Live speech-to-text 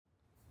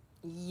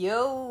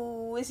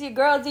Yo, it's your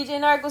girl DJ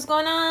Narc. What's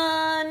going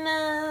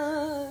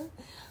on?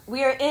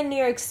 We are in New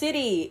York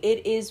City.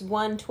 It is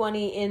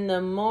 1:20 in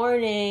the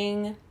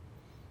morning.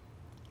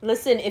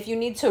 Listen, if you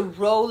need to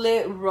roll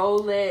it,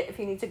 roll it. If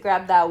you need to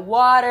grab that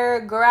water,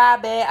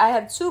 grab it. I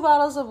have 2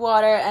 bottles of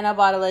water and a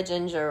bottle of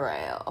ginger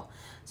ale.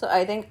 So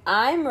I think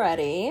I'm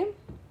ready.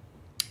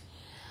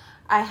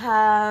 I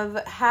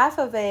have half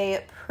of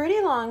a pretty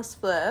long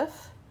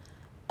spliff,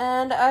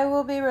 and I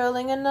will be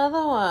rolling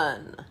another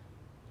one.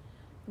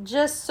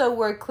 Just so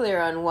we're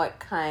clear on what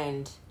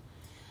kind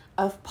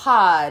of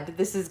pod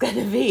this is going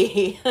to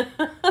be.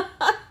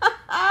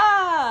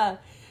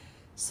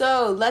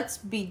 So let's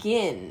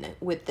begin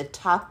with the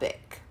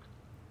topic.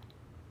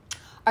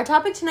 Our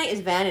topic tonight is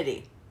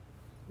vanity.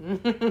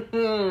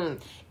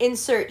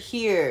 Insert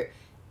here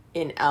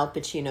in Al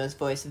Pacino's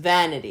voice,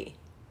 vanity.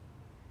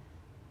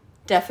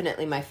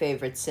 Definitely my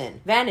favorite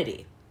sin.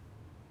 Vanity.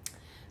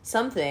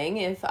 Something,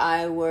 if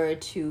I were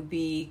to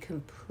be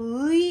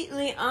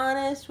completely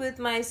honest with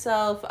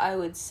myself, I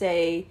would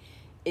say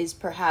is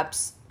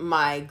perhaps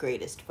my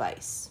greatest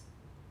vice.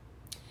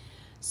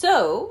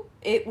 So,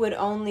 it would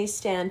only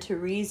stand to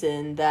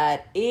reason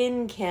that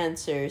in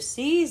Cancer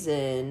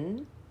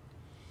season,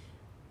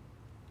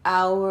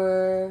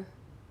 our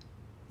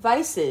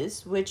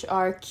vices, which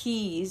are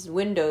keys,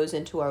 windows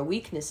into our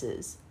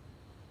weaknesses,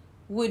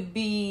 would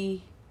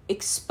be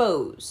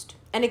exposed.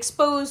 And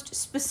exposed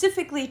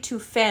specifically to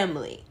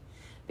family,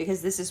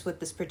 because this is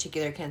what this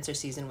particular Cancer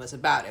season was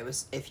about. It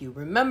was, if you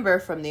remember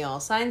from the All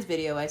Signs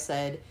video, I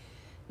said,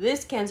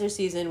 this Cancer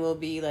season will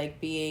be like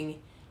being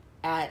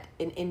at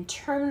an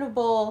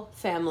interminable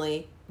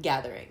family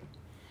gathering.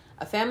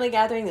 A family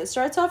gathering that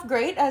starts off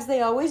great, as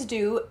they always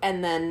do,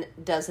 and then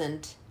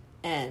doesn't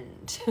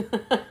end.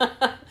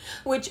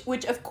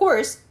 Which of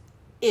course,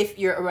 if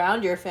you're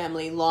around your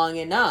family long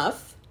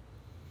enough,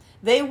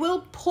 they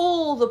will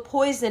pull the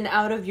poison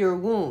out of your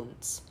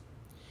wounds.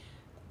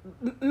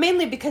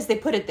 Mainly because they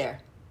put it there,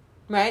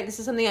 right? This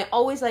is something I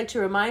always like to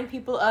remind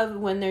people of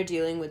when they're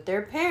dealing with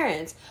their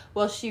parents.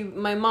 Well,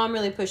 my mom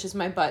really pushes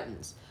my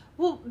buttons.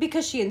 Well,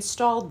 because she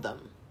installed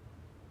them.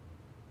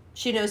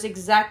 She knows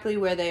exactly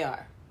where they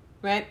are,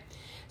 right?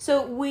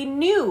 So we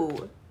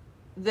knew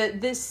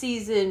that this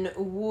season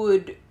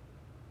would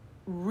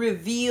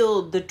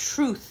reveal the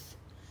truth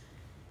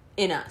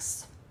in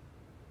us.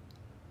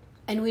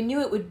 And we knew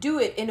it would do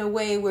it in a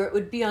way where it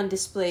would be on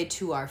display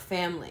to our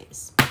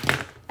families.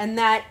 And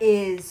that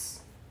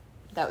was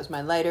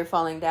my lighter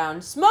falling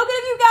down. Smoke it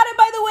if you got it,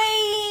 by the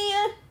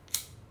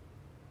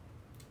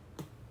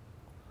way!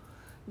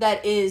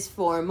 That is,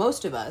 for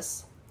most of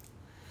us,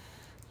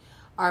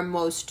 our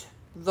most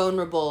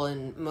vulnerable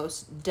and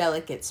most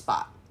delicate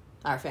spot,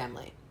 our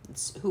family.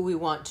 It's who we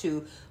want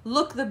to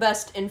look the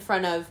best in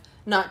front of,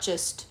 not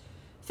just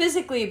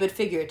physically, but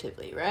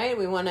figuratively, right?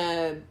 We want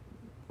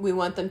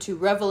them to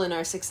revel in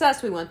our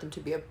success. We want them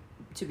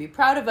to be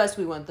proud of us.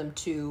 We want them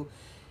to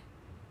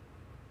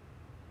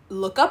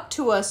look up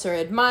to us or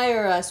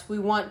admire us. We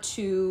want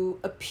to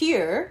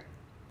appear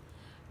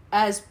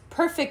as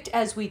perfect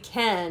as we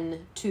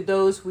can to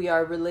those we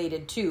are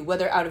related to,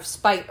 whether out of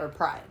spite or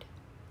pride.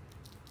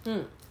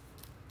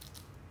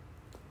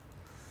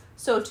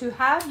 So to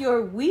have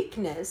your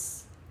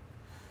weakness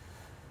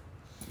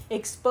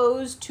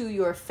exposed to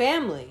your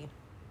family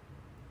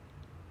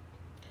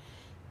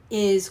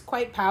is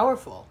quite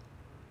powerful,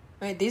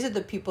 right? These are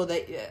the people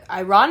that,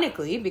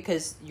 ironically,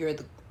 because you're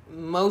the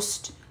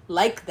most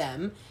like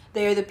them,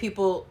 they are the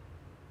people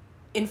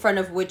in front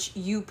of which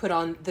you put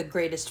on the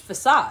greatest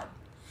facade.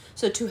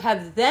 So to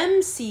have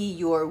them see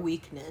your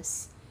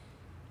weakness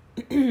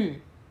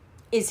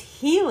is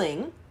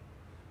healing,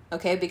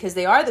 okay? Because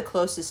they are the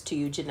closest to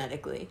you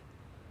genetically,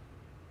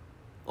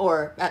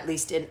 or at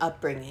least in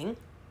upbringing,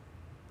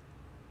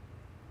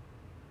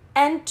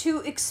 and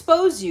to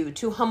expose you,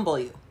 to humble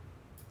you.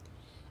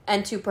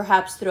 And to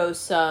perhaps throw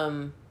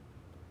some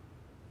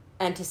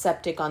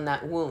antiseptic on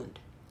that wound.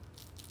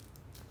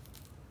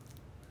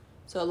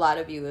 So a lot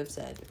of you have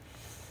said,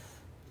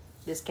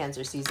 this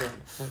Cancer season,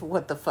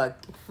 what the fuck?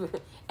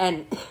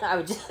 And I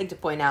would just like to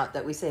point out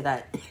that we say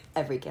that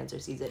every Cancer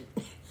season.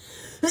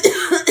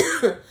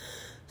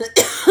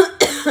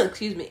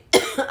 Excuse me.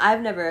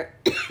 I've never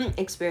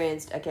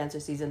experienced a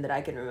Cancer season that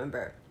I can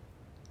remember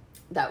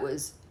that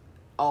was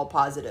all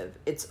positive.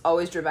 It's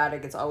always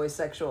dramatic, it's always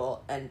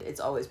sexual, and it's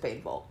always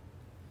painful.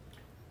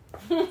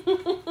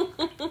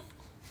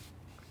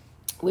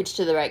 Which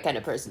to the right kind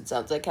of person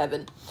sounds like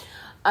heaven.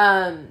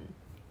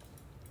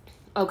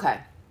 Okay.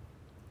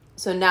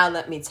 So now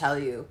let me tell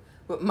you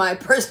what my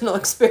personal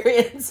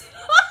experience.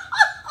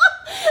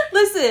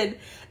 Listen,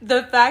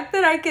 the fact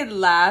that I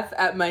can laugh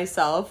at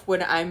myself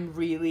when I'm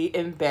really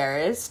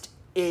embarrassed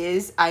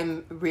is,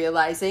 I'm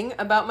realizing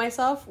about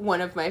myself, one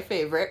of my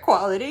favorite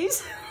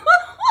qualities.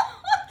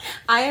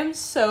 I am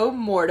so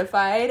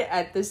mortified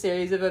at the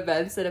series of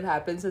events that have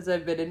happened since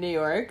I've been in New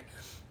York.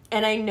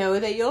 And I know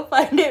that you'll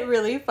find it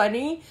really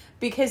funny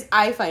because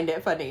I find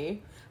it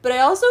funny. But I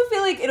also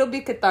feel like it'll be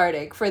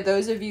cathartic for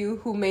those of you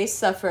who may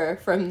suffer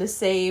from the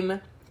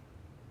same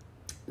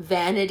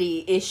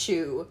vanity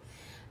issue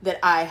that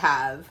I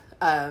have,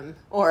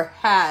 or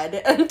had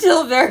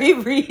until very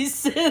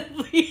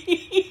recently.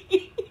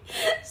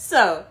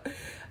 So,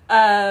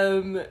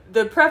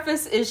 the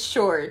preface is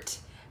short.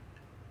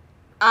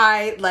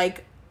 I,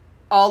 like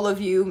all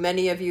of you,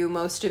 many of you,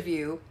 most of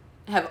you,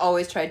 have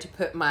always tried to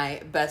put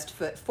my best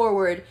foot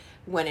forward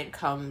when it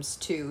comes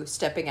to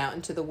stepping out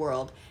into the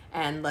world.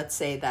 And let's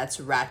say that's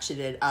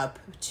ratcheted up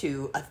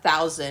to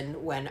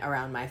 1,000 when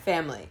around my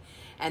family.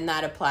 And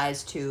that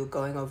applies to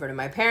going over to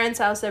my parents'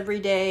 house every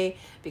day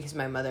because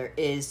my mother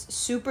is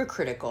super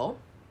critical.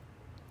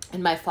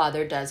 And my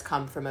father does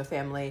come from a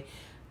family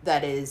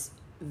that is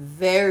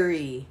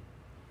very,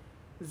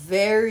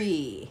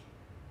 very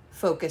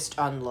focused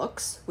on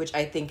looks, which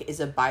I think is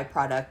a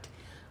byproduct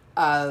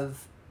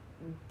of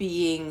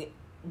being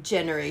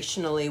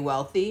generationally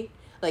wealthy.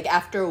 Like,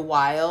 after a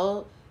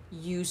while,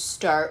 you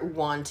start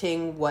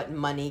wanting what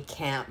money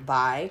can't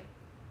buy.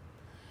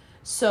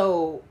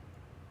 So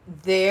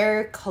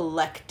their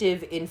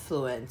collective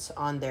influence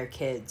on their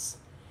kids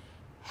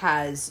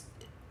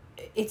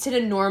it's an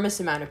enormous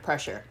amount of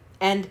pressure.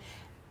 And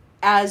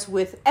as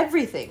with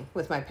everything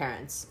with my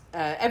parents,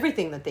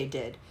 everything that they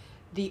did,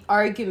 the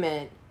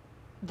argument,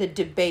 the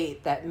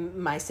debate that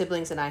my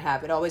siblings and I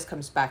have, it always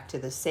comes back to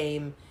the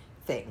same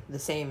thing, the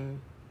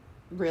same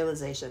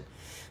realization.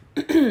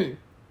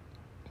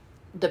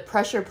 The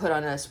pressure put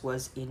on us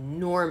was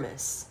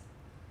enormous.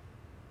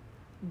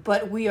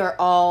 But we are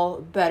all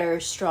better,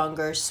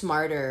 stronger,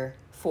 smarter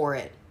for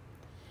it.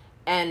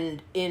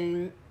 And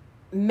in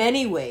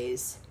many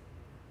ways,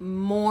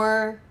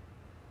 more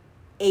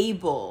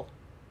able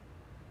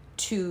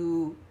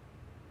to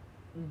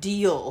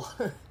deal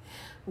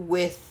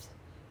with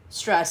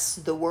stress,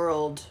 the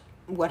world,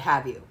 what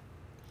have you.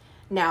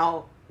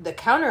 Now, the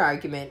counter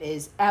argument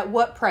is, at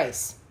what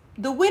price?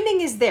 The winning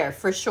is there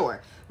for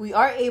sure. We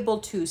are able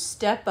to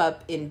step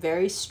up in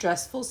very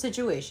stressful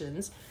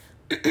situations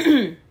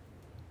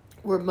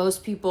where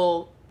most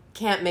people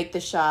can't make the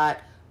shot,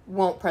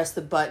 won't press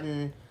the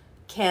button,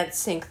 can't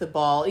sink the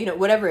ball,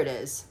 whatever it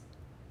is.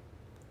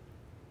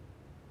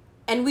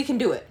 And we can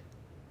do it.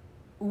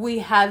 We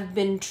have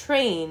been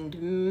trained,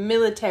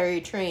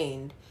 military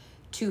trained,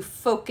 to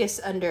focus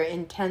under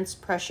intense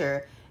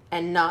pressure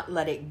and not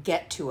let it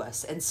get to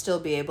us and still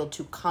be able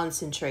to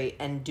concentrate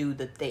and do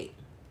the thing.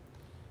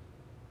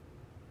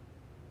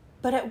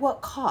 But at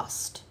what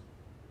cost?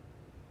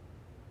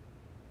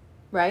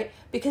 Right?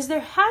 Because there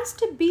has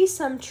to be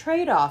some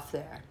trade-off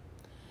there.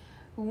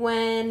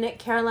 When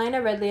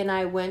Carolina Redley and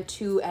I went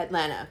to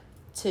Atlanta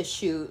to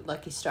shoot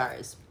Lucky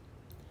Stars,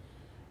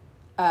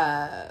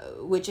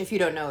 which, if you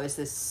don't know, is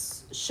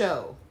this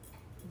show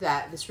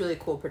that this really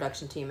cool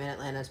production team in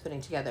Atlanta is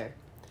putting together.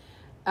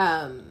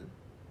 When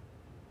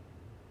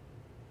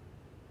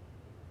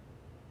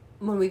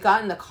we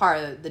got in the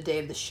car the day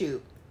of the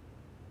shoot,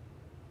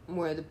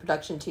 where the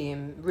production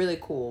team, really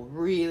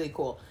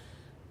cool,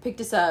 picked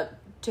us up,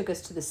 took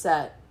us to the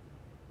set.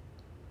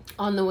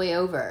 On the way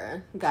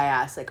over, guy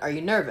asked, like, "Are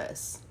you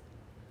nervous?"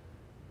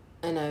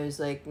 And I was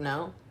like,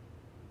 "No.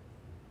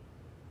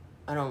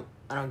 I don't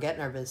get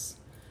nervous."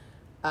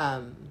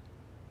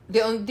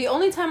 The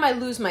only time I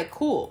lose my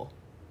cool,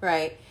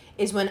 right,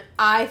 is when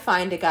I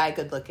find a guy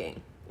good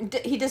looking.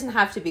 He doesn't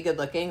have to be good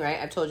looking, right?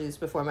 I've told you this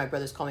before. My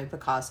brothers call me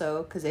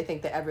Picasso because they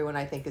think that everyone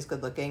I think is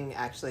good looking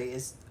actually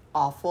is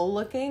awful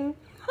looking.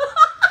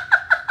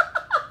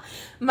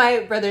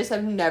 My brothers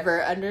have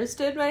never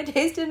understood my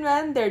taste in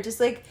men. They're just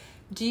like,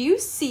 do you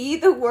see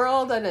the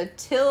world on a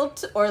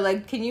tilt? Or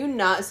like, can you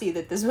not see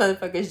that this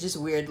motherfucker is just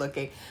weird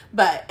looking?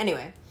 But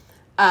anyway,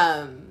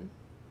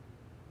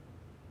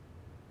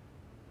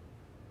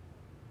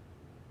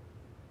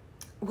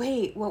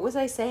 wait, what was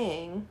I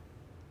saying?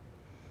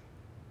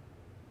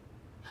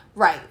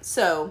 Right,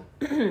 so,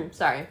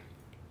 sorry.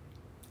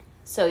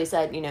 So he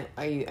said,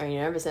 are you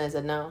nervous? And I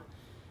said, no,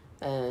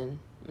 and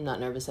I'm not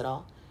nervous at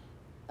all.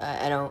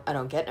 I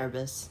don't get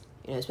nervous,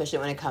 especially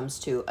when it comes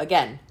to,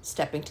 again,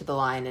 stepping to the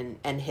line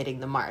and hitting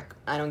the mark.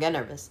 I don't get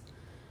nervous.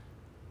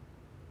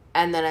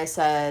 And then I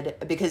said,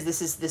 because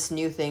this is this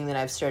new thing that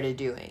I've started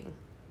doing.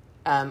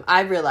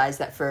 I realized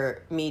that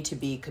for me to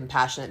be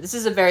compassionate, this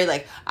is a very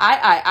like,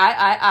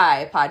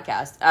 I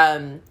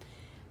podcast,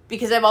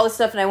 because I have all this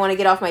stuff and I want to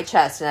get off my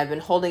chest, and I've been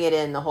holding it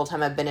in the whole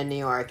time I've been in New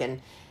York,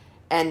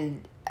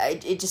 and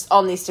it just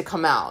all needs to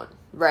come out,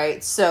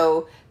 right?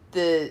 So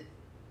the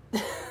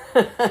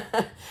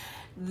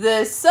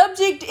the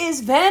subject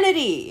is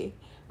vanity,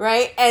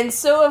 right? And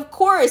so of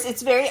course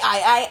it's very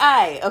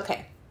I.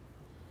 Okay.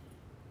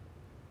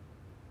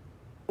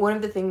 One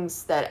of the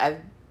things that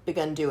I've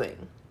begun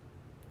doing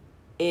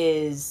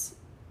is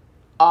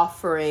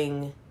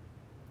offering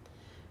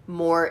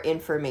more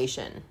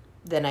information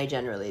than I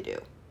generally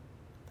do.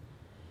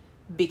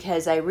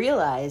 Because I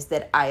realize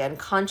that I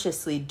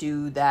unconsciously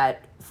do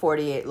that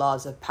 48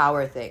 laws of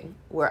power thing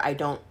where I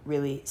don't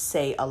really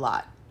say a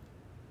lot.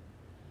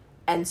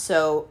 And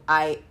so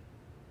I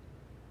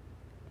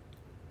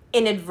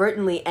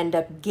inadvertently end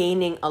up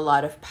gaining a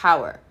lot of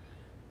power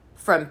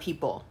from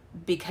people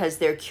because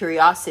their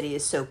curiosity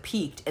is so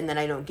piqued, and then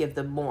I don't give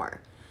them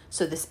more.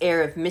 So this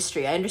air of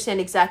mystery. I understand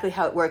exactly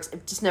how it works.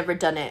 I've just never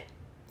done it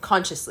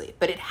consciously,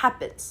 but it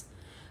happens.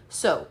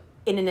 So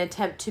in an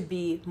attempt to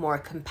be more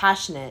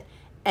compassionate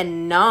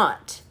and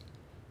not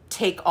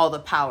take all the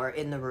power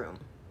in the room,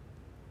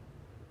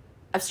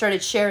 I've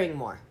started sharing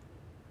more.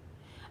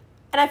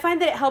 And I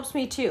find that it helps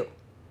me too,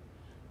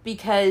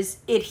 because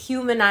it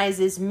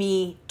humanizes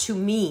me to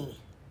me,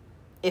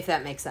 if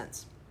that makes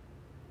sense.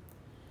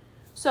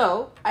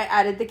 So I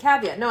added the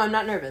caveat. No, I'm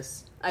not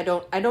nervous. I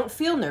don't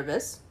feel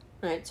nervous,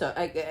 right? So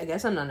I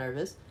guess I'm not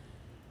nervous.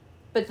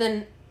 But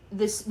then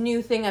this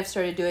new thing I've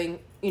started doing,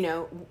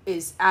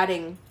 is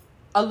adding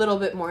a little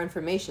bit more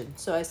information.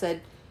 So I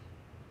said,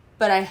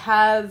 but I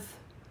have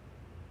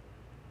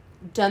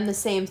done the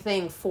same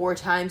thing 4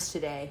 times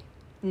today,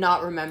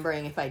 not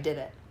remembering if I did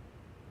it.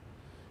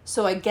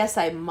 So I guess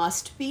I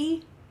must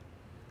be,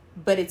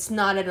 but it's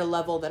not at a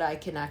level that I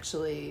can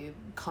actually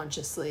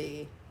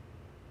consciously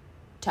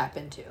tap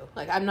into.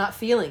 Like, I'm not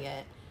feeling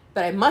it,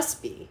 but I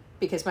must be,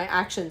 because my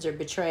actions are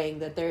betraying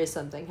that there is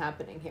something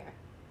happening here.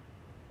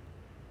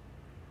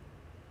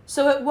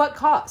 So at what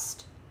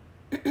cost?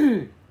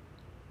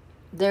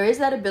 There is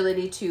that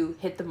ability to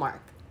hit the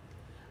mark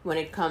when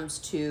it comes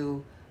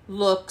to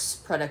looks,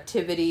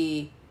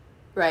 productivity,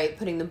 right?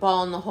 Putting the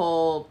ball in the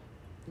hole,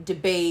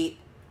 debate,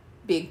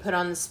 being put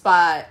on the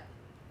spot,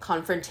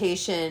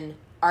 confrontation,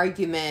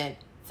 argument,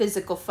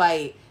 physical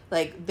fight.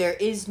 Like, there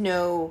is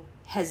no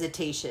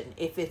hesitation.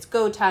 If it's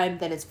go time,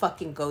 then it's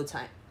fucking go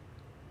time.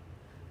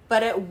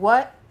 But at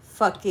what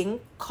fucking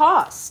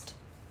cost?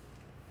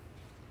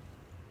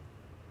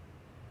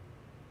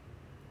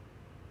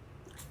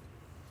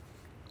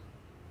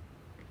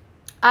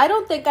 I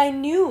don't think I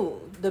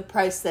knew the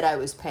price that I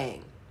was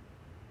paying,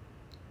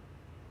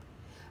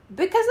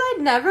 because I'd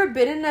never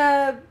been in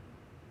a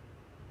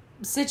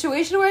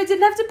situation where I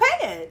didn't have to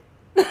pay it.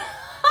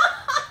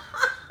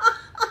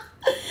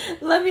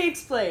 Let me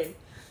explain.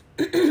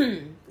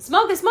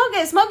 Smoke it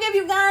if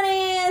you got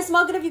it.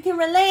 Smoke it if you can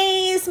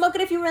relate. Smoke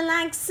it if you're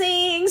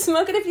relaxing.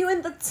 Smoke it if you're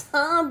in the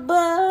tub.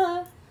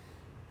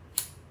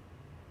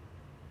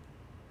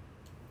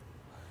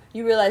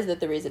 You realize that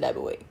the reason I'm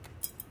awake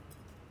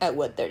at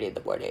 1:30 in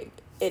the morning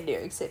in New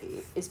York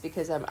City is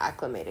because I'm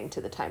acclimating to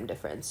the time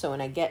difference. So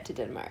when I get to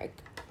Denmark,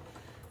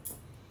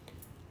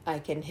 I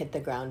can hit the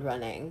ground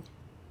running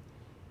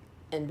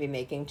and be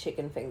making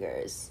chicken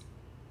fingers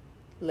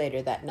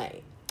later that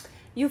night.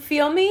 You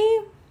feel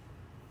me?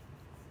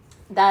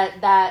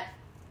 That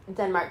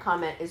Denmark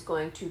comment is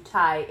going to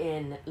tie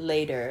in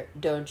later.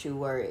 Don't you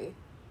worry.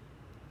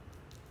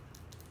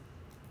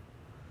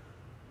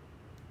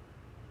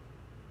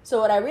 So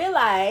what I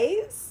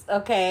realize,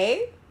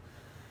 okay,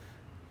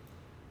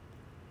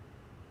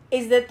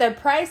 is that the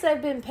price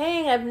I've been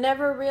paying, I've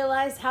never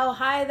realized how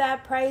high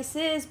that price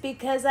is,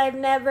 because I've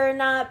never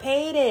not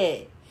paid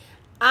it.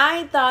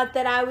 I thought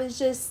that I was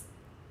just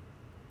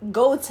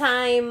go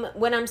time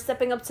when I'm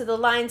stepping up to the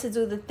line to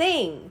do the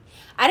thing.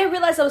 I didn't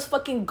realize I was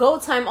fucking go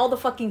time all the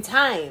fucking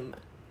time.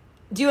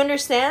 Do you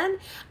understand?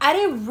 I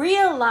didn't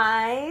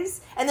realize,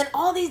 and then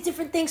all these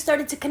different things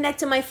started to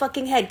connect in my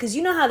fucking head, because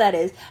you know how that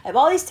is. I have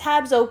all these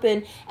tabs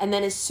open, and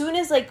then as soon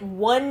as like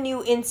one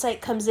new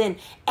insight comes in,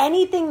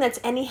 anything that's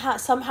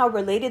somehow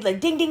related, like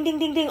ding, ding, ding,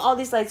 ding, ding, all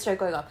these lights start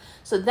going off.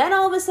 So then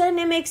all of a sudden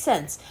it makes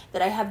sense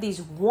that I have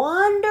these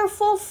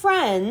wonderful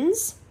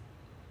friends,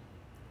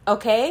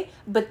 okay?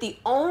 But the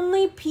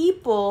only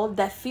people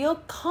that feel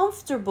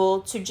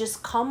comfortable to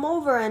just come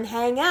over and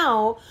hang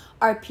out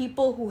are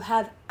people who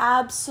have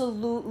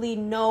absolutely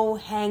no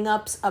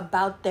hang-ups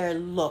about their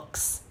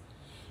looks.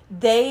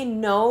 They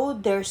know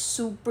they're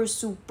super,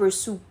 super,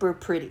 super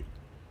pretty.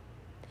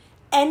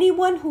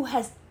 Anyone who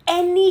has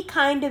any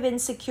kind of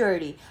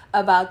insecurity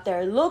about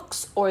their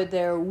looks or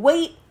their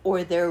weight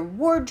or their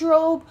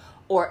wardrobe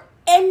or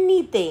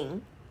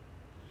anything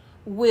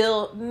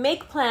will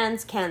make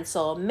plans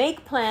cancel.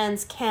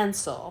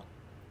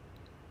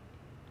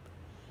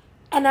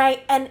 And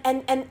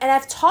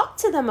I've talked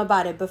to them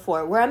about it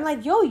before, where I'm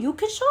like, yo, you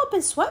can show up in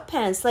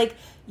sweatpants. Like,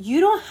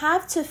 you don't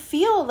have to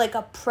feel like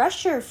a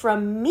pressure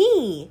from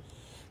me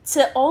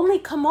to only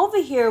come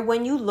over here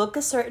when you look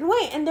a certain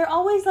way. And they're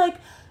always like,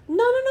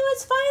 no,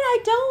 it's fine.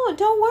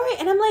 Don't worry.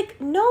 And I'm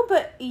like, no,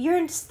 but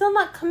you're still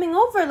not coming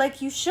over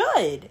like you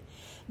should.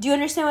 Do you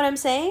understand what I'm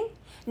saying?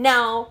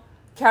 Now,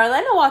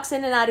 Carolina walks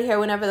in and out of here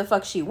whenever the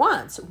fuck she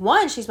wants.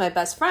 1, she's my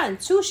best friend.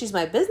 2, she's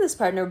my business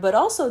partner. But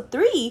also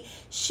 3,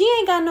 she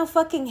ain't got no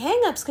fucking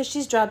hang-ups because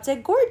she's drop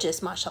dead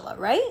gorgeous, mashallah,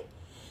 right?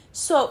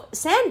 So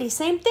Sandy,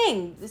 same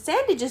thing.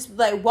 Sandy just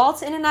like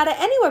waltz in and out of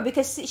anywhere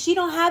because she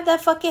don't have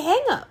that fucking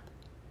hang-up.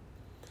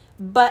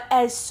 But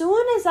as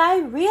soon as I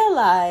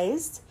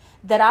realized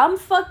that I'm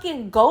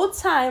fucking go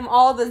time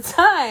all the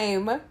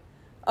time,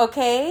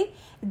 okay,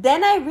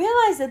 then I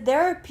realized that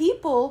there are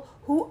people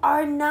who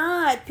are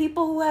not.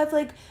 People who have,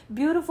 like,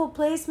 beautiful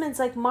placements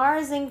like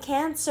Mars in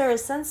Cancer,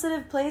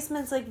 sensitive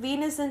placements like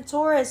Venus in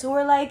Taurus, who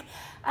are like,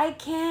 I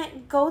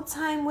can't go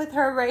time with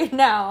her right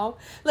now.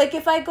 Like,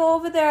 if I go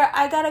over there,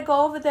 I gotta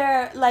go over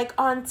there, like,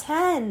 on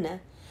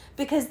 10.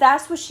 Because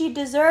that's what she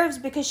deserves,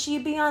 because she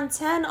be on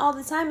 10 all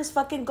the time. Is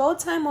fucking go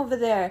time over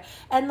there.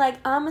 And, like,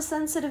 I'm a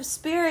sensitive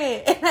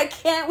spirit, and I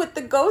can't with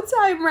the go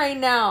time right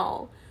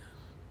now.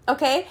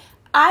 Okay?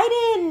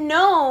 I didn't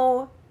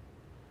know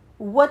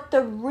what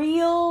the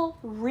real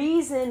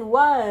reason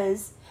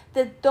was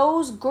that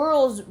those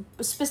girls,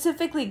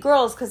 specifically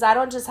girls, because I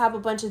don't just have a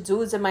bunch of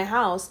dudes in my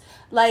house,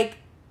 like,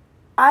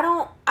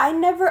 I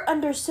never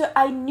understood.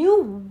 I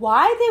knew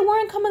why they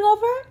weren't coming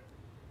over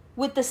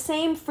with the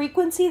same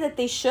frequency that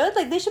they should.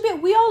 Like, they should be,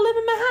 we all live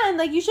in Manhattan.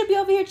 Like, you should be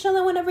over here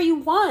chilling whenever you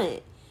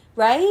want,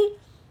 right?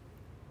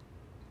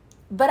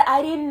 But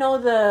I didn't know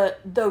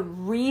the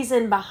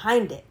reason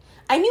behind it.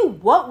 I knew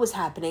what was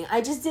happening.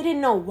 I just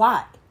didn't know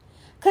why.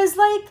 Because,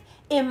 like,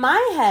 in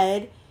my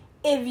head,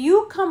 if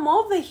you come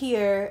over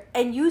here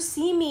and you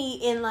see me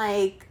in,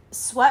 like,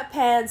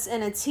 sweatpants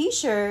and a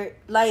t-shirt,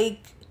 like,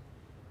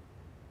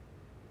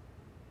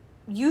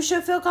 you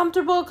should feel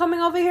comfortable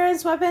coming over here in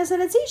sweatpants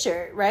and a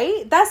t-shirt,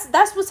 right? That's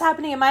what's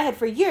happening in my head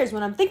for years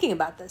when I'm thinking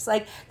about this.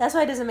 Like, that's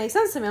why it doesn't make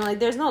sense to me. I'm like,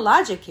 there's no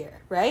logic here,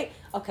 right?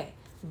 Okay.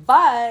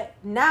 But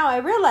now I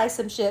realize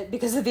some shit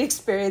because of the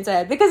experience I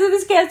had, because of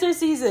this Cancer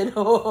season.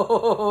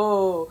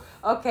 Oh,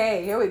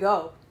 okay, here we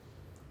go.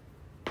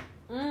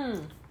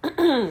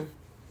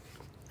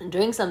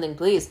 Drink something,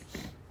 please.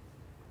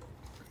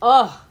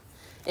 Oh,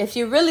 if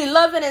you're really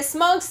loving it,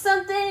 smoke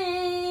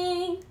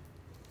something.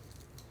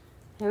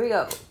 Here we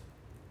go.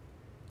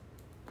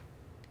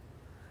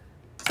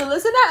 So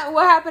listen to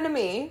what happened to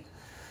me.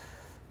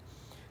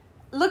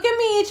 Look at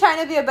me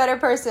trying to be a better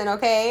person,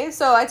 okay?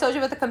 So I told you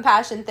about the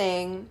compassion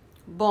thing.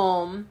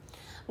 Boom.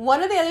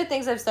 One of the other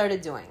things I've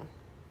started doing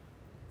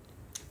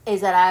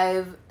is that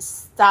I've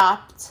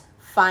stopped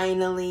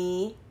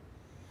finally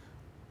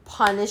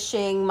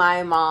punishing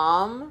my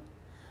mom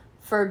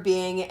for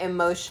being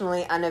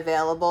emotionally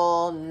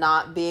unavailable,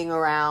 not being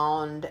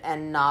around,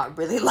 and not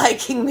really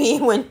liking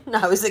me when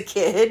I was a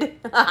kid.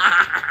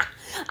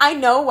 I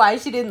know why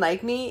she didn't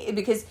like me,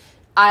 because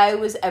I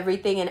was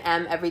everything and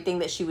am everything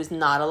that she was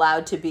not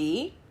allowed to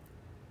be.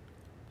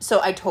 So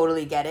I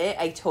totally get it.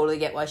 I totally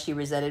get why she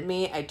resented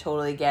me. I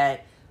totally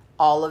get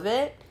all of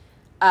it.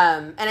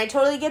 And I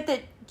totally get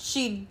that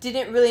she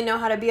didn't really know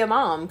how to be a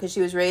mom because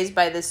she was raised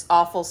by this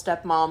awful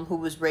stepmom who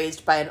was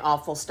raised by an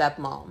awful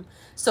stepmom.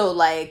 So,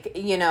 like,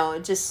 you know,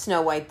 just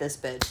Snow White this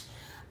bitch.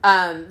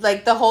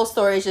 Like, the whole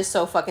story is just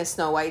so fucking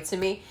Snow White to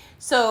me.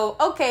 So,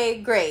 okay,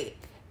 great.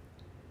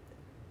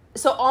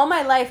 So all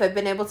my life I've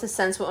been able to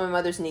sense what my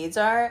mother's needs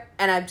are,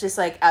 and I've just,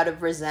 like, out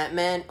of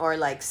resentment or,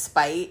 like,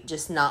 spite,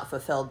 just not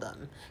fulfilled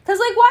them. Because,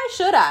 like, why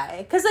should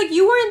I? Because, like,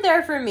 you weren't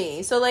there for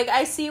me. So, like,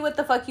 I see what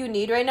the fuck you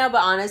need right now,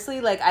 but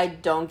honestly, like, I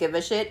don't give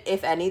a shit.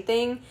 If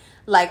anything,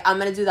 like, I'm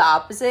gonna do the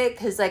opposite,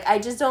 because, like, I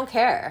just don't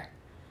care.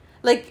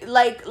 Like,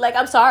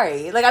 I'm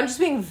sorry. Like, I'm just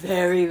being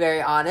very,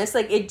 very honest.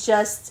 Like, it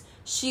just,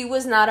 she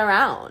was not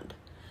around.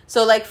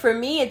 So, like, for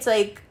me, it's,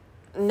 like,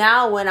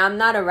 now when I'm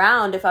not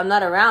around, if I'm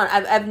not around,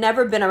 I've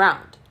never been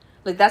around.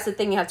 Like, that's the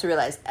thing you have to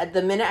realize. At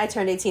the minute I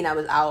turned 18, I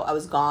was out, I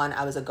was gone,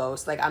 I was a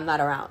ghost. Like, I'm not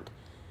around.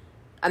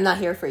 I'm not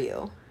here for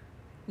you.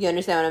 You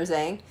understand what I'm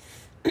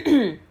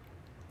saying?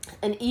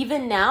 And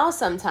even now,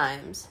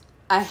 sometimes,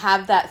 I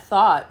have that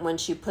thought when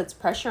she puts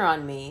pressure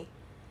on me,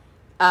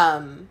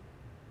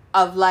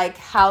 of, like,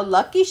 how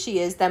lucky she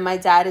is that my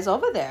dad is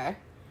over there.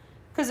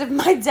 Because if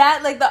my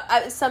dad, like,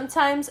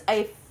 sometimes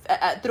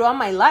throughout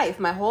my life,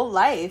 my whole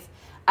life,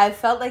 I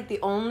felt like the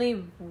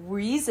only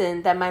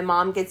reason that my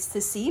mom gets to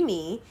see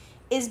me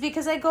is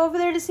because I go over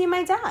there to see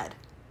my dad.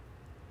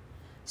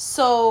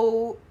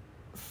 So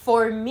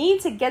for me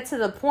to get to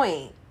the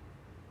point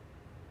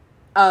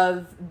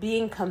of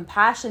being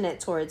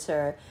compassionate towards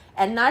her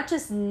and not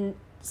just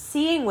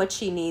seeing what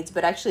she needs,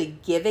 but actually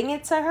giving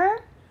it to her,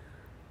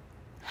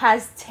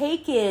 has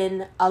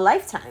taken a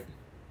lifetime.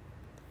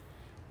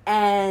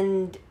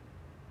 And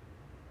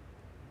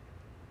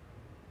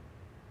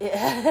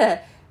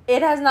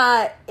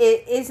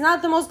it's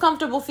not the most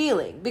comfortable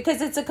feeling,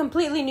 because it's a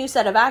completely new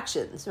set of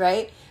actions,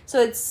 right?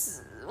 So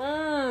it's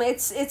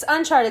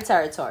uncharted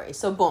territory.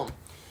 So boom.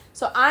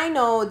 So I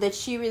know that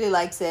she really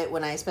likes it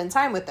when I spend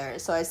time with her.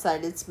 So I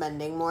started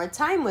spending more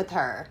time with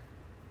her.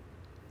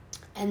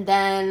 And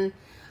then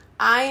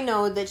I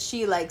know that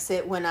she likes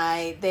it when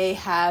they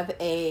have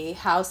a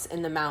house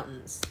in the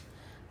mountains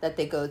that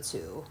they go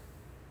to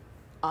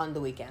on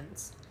the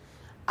weekends.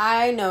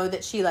 I know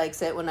that she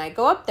likes it when I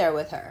go up there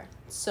with her.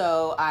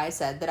 So I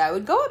said that I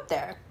would go up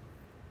there.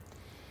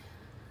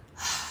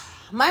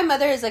 My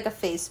mother is like a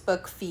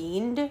Facebook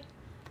fiend.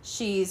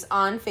 She's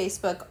on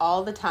Facebook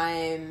all the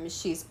time.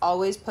 She's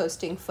always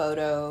posting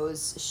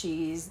photos.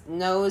 She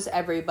knows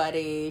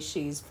everybody.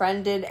 She's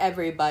friended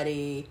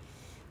everybody.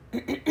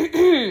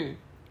 There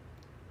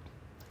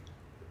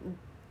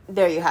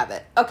you have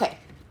it. Okay.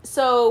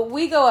 So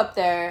we go up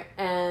there,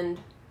 and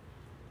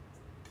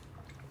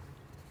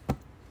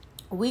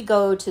we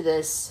go to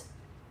this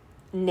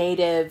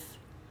native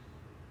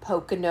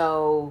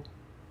Pocono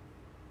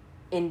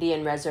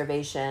Indian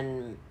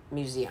reservation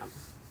museum.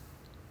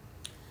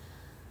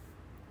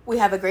 We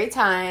have a great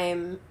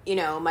time. You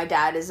know, my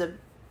dad is a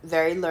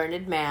very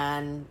learned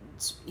man.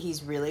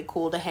 He's really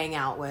cool to hang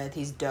out with.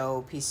 He's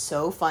dope. He's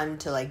so fun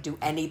to like do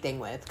anything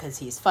with because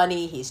he's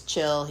funny, he's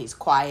chill, he's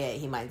quiet,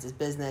 he minds his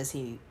business,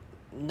 he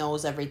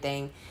knows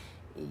everything.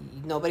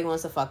 Nobody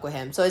wants to fuck with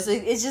him. So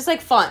it's just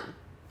like fun.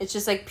 It's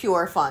just like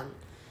pure fun.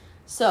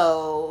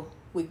 So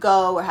we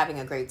go, we're having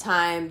a great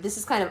time. This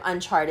is kind of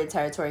uncharted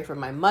territory for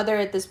my mother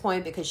at this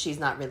point because she's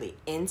not really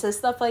into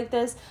stuff like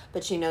this,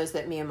 but she knows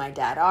that me and my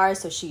dad are,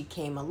 so she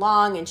came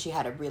along and she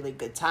had a really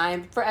good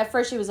time. At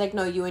first she was like,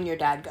 no, you and your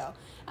dad go.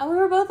 And we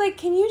were both like,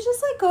 can you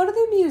just like go to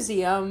the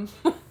museum?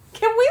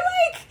 Can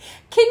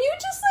you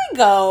just like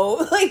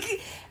go?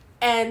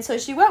 And so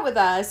she went with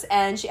us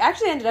and she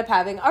actually ended up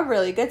having a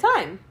really good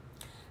time.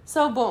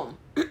 So boom.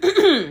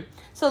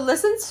 So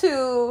listen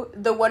to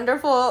the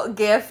wonderful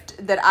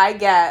gift that I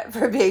get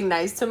for being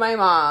nice to my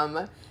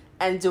mom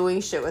and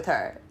doing shit with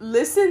her.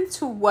 Listen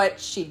to what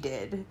she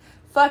did.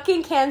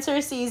 Fucking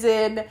cancer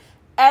season.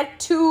 Et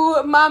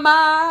tu,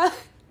 mama?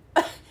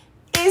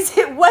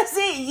 Was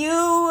it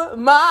you,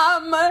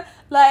 mom?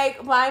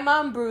 Like, my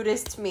mom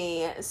Brutused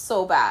me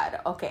so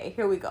bad. Okay,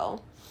 here we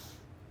go.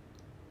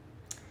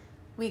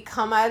 We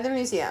come out of the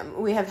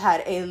museum. We have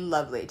had a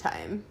lovely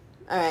time.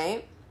 All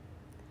right.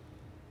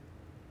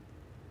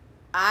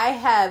 I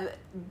have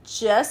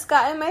just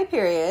gotten my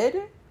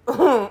period.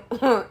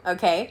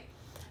 Okay.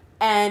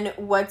 And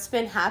what's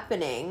been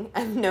happening,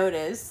 I've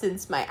noticed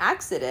since my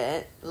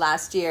accident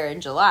last year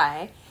in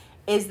July,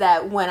 is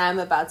that when I'm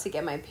about to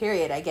get my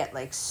period, I get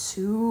like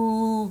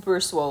super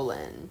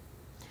swollen.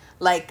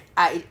 Like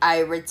I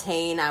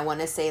retain, I want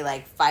to say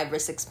like 5 or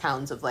 6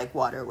 pounds of like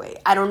water weight.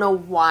 I don't know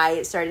why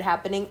it started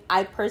happening.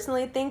 I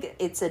personally think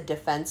it's a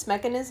defense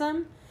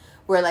mechanism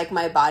where like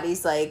my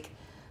body's like,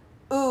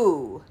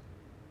 ooh,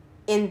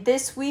 in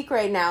this week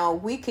right now,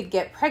 we could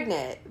get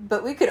pregnant,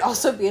 but we could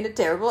also be in a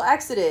terrible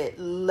accident.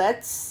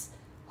 Let's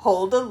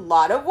hold a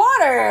lot of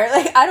water.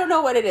 Like, I don't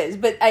know what it is,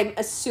 but I'm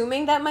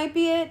assuming that might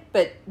be it.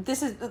 But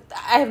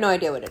I have no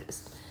idea what it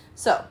is.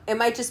 So it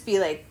might just be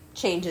like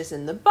changes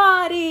in the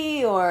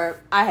body, or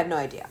I have no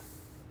idea.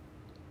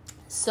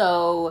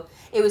 So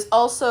it was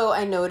also,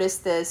 I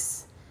noticed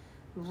this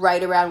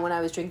right around when I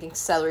was drinking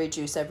celery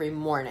juice every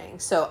morning.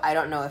 So I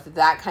don't know if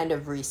that kind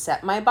of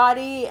reset my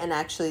body and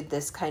actually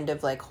this kind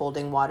of like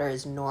holding water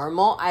is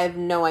normal. I have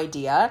no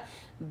idea,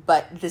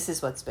 but this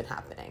is what's been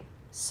happening.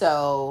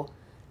 So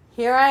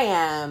here I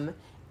am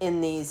in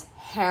these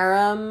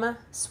harem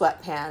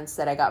sweatpants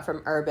that I got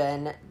from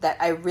Urban that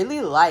I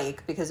really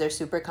like because they're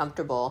super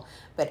comfortable,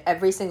 but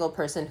every single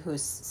person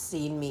who's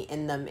seen me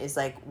in them is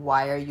like,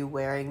 why are you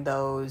wearing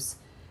those?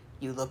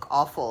 You look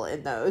awful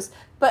in those.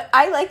 But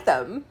I like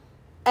them.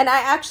 And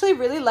I actually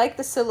really like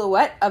the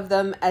silhouette of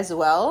them as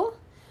well,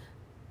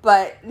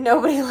 but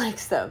nobody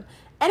likes them.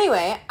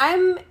 Anyway,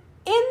 I'm in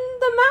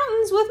the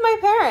mountains with my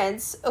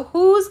parents.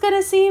 Who's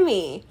gonna see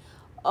me?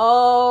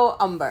 Oh,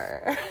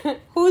 Umber.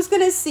 Who's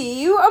gonna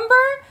see you,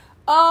 Umber?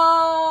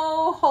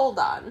 Oh, hold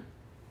on.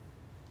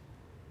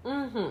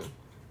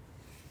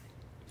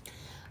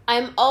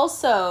 I'm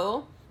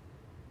also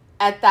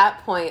at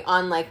that point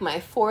on like my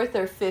 4th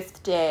or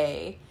 5th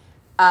day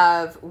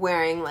of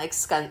wearing like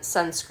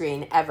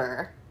sunscreen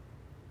ever.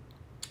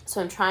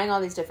 So I'm trying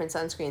all these different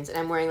sunscreens and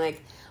I'm wearing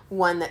like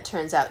one that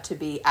turns out to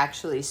be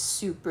actually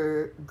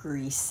super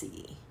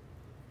greasy.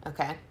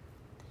 Okay.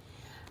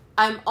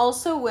 I'm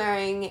also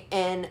wearing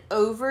an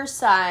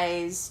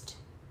oversized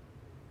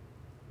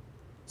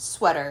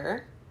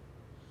sweater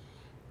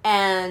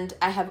and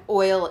I have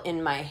oil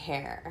in my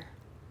hair.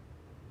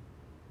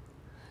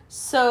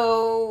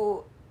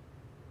 So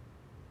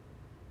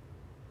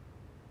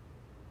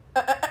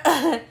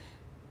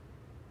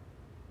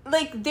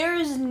like,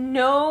 there's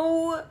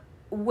no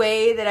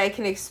way that I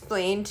can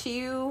explain to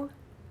you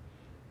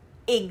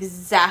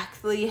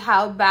exactly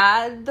how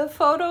bad the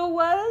photo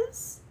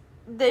was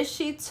that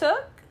she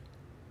took.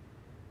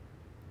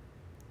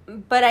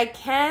 But I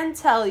can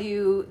tell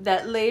you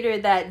that later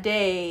that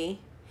day,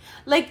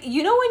 like,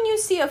 you know when you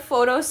see a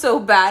photo so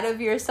bad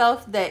of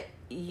yourself that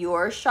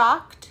you're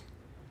shocked?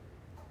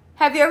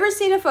 Have you ever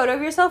seen a photo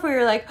of yourself where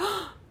you're like,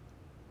 oh,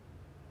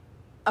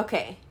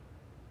 okay.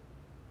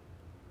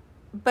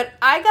 But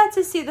I got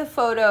to see the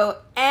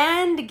photo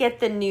and get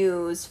the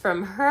news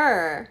from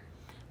her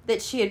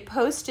that she had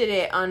posted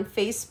it on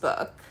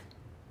Facebook.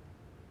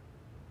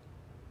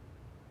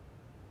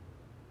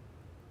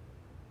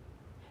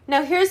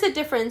 Now, here's the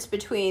difference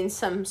between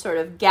some sort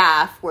of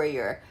gaffe where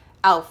your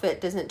outfit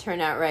doesn't turn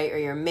out right or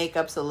your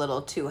makeup's a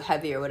little too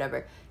heavy or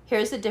whatever.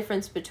 Here's the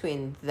difference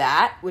between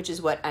that, which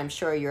is what I'm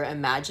sure you're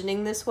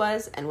imagining this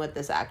was, and what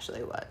this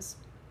actually was.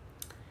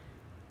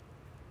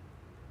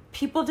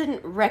 People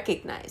didn't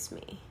recognize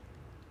me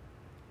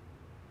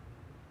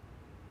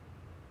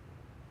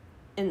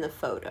in the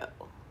photo.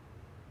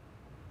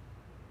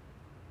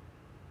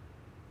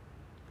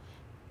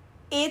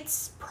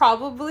 It's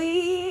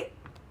probably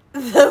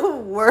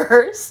the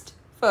worst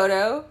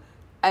photo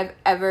I've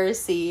ever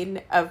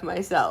seen of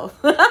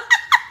myself.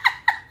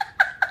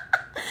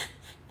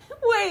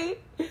 Wait.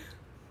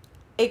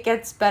 It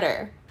gets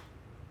better.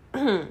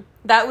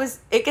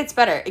 It gets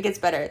better. It gets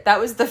better. That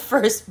was the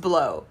first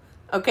blow.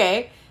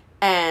 Okay?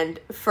 And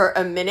for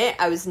a minute,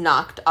 I was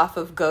knocked off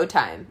of go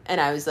time.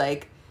 And I was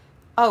like,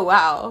 oh,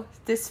 wow,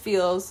 this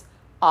feels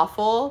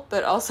awful,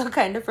 but also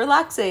kind of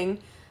relaxing.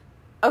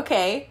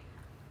 Okay.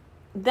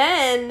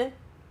 Then,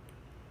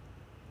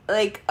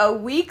 like, a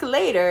week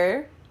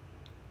later,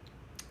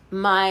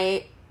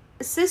 my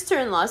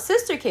sister-in-law's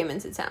sister came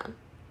into town.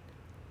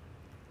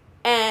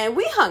 And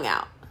we hung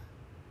out.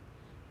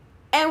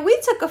 And we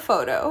took a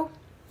photo.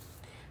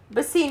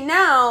 But see,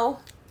 now,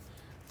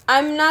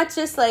 I'm not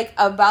just, like,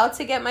 about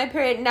to get my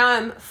period. Now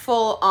I'm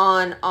full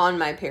on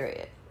my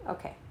period.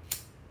 Okay.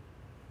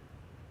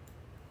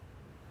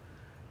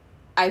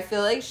 I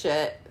feel like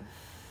shit.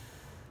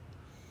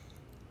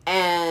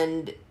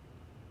 And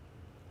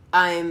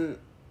I'm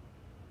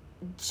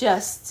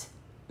just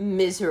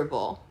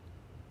miserable.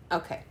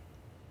 Okay.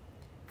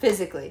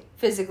 Physically,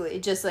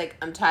 just like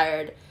I'm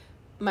tired.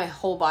 My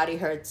whole body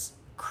hurts,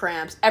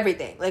 cramps,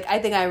 everything. Like I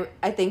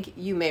think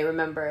you may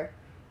remember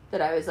that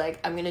I was like,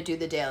 I'm going to do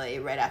the daily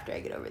right after I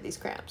get over these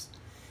cramps.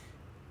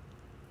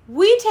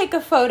 We take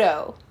a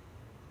photo.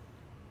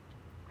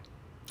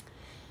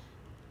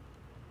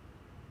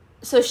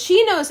 So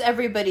she knows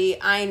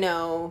everybody I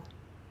know,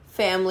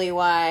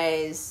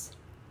 family-wise,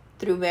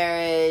 through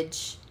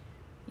marriage,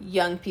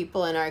 young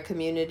people in our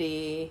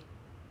community,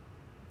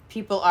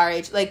 people our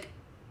age. Like,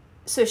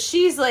 so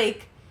she's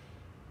like,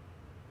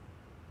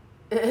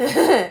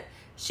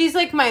 she's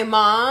like my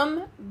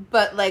mom,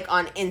 but like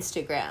on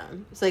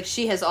Instagram. It's like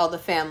she has all the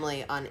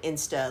family on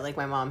Insta, like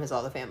my mom has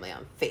all the family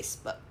on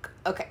Facebook.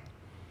 Okay.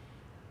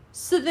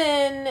 So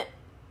then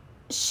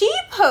she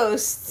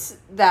posts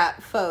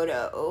that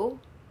photo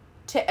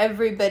to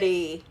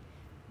everybody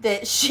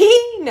that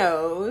she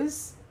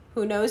knows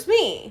who knows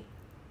me.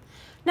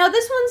 Now,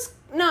 this one's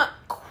not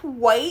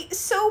quite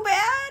so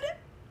bad,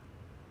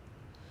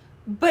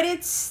 but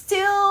it's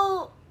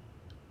still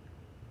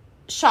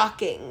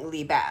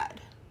shockingly bad.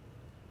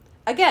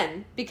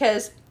 Again,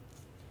 because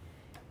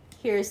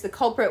here's the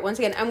culprit once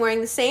again. I'm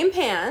wearing the same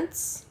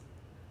pants.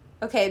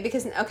 Okay,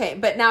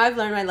 but now I've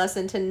learned my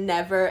lesson to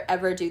never,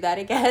 ever do that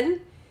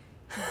again.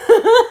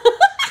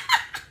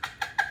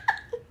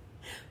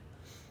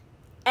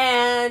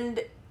 And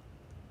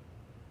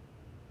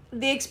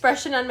the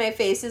expression on my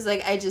face is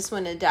like, I just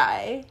want to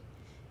die.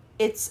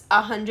 It's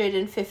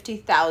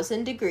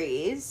 150,000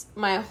 degrees.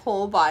 My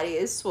whole body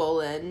is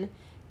swollen.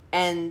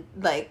 And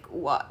like,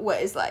 what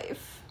is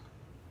life?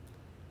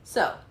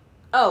 So,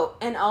 oh,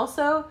 and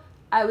also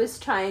I was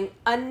trying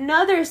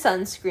another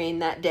sunscreen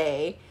that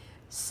day.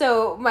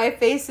 So my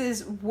face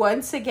is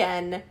once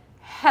again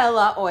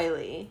hella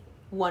oily.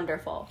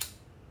 Wonderful.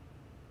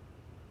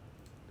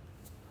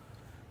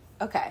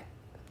 Okay.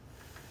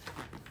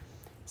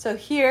 So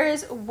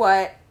here's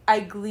what I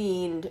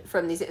gleaned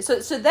from these.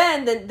 So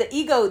then the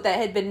ego that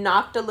had been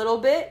knocked a little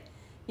bit,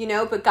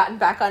 but gotten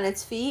back on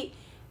its feet,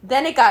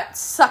 then it got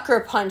sucker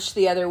punched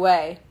the other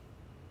way.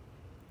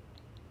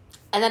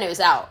 And then it was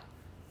out.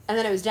 And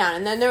then it was down.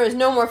 And then there was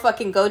no more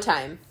fucking go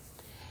time.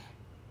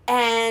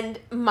 And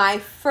my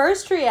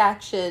first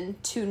reaction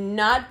to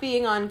not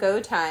being on go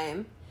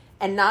time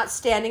and not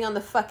standing on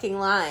the fucking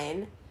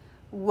line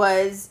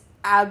was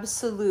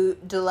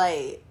absolute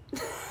delight.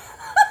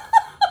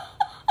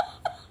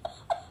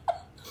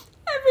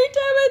 Every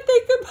time I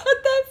think about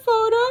that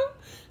photo,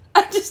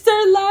 I just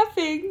start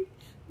laughing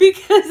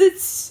because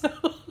it's so...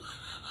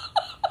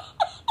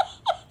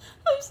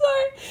 I'm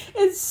sorry.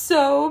 It's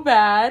so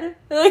bad.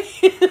 Like,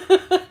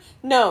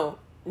 no.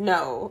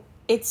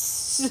 It's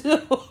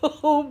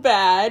so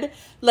bad.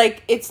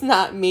 Like, it's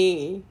not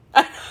me.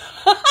 I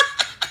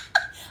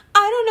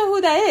don't know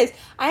who that is.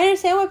 I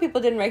understand why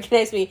people didn't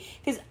recognize me.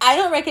 Because I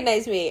don't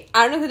recognize me.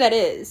 I don't know who that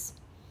is.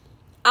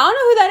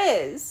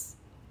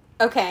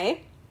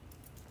 Okay?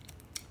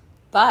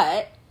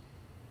 But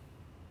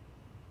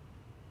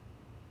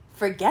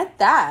forget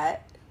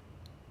that.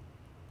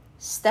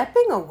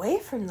 Stepping away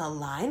from the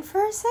line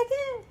for a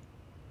second?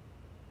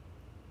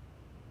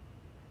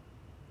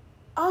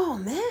 Oh,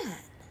 man.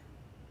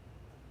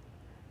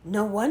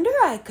 No wonder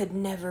I could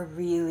never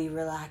really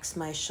relax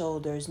my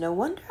shoulders. No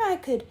wonder I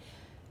could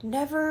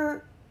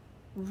never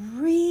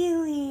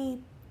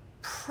really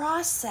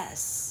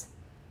process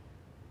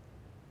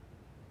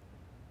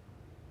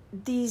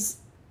these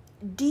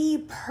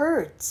deep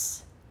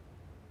hurts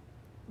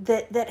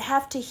that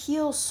have to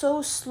heal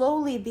so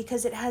slowly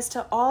because it has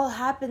to all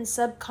happen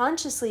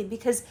subconsciously.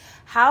 Because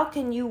how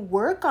can you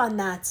work on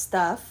that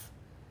stuff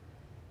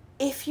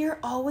if you're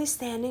always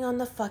standing on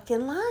the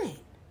fucking line?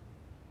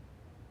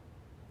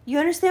 You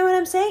understand what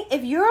I'm saying?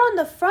 If you're on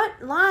the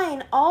front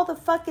line all the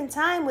fucking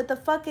time with the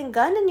fucking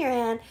gun in your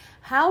hand,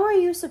 how are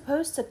you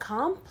supposed to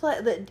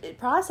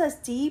process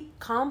deep,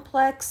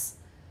 complex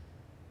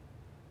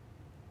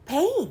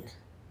pain?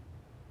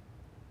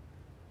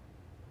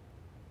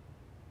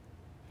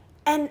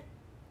 And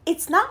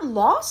it's not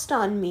lost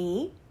on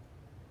me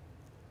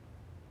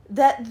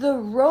that the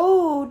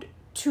road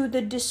to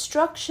the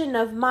destruction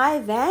of my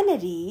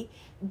vanity,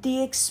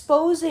 the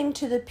exposing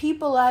to the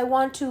people I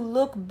want to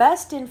look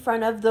best in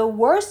front of, the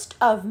worst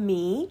of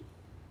me,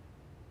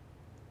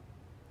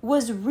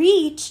 was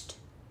reached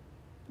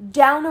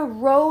down a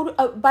road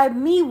by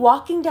me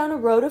walking down a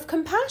road of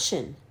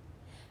compassion.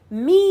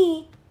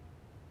 Me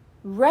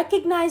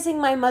recognizing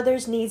my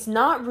mother's needs,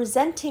 not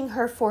resenting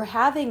her for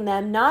having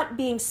them, not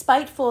being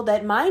spiteful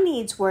that my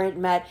needs weren't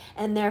met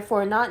and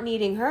therefore not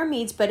needing her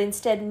needs, but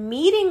instead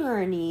meeting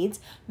her needs,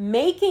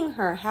 making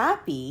her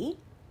happy,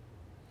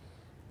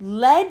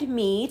 led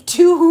me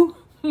to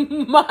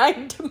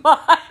my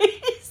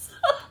demise.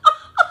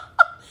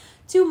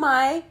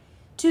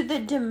 to the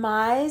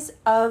demise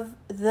of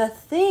the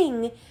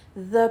thing,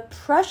 the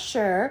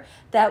pressure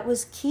that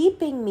was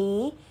keeping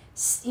me,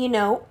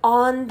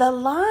 on the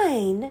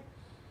line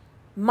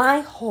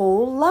my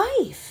whole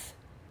life.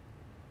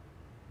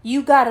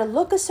 You got to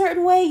look a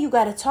certain way. You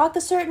got to talk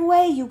a certain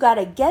way. You got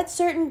to get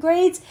certain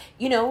grades,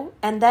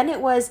 and then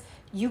it was,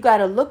 you got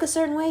to look a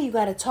certain way. You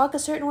got to talk a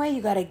certain way.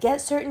 You got to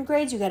get certain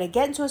grades. You got to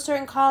get into a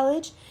certain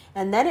college.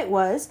 And then it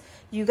was,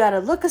 you got to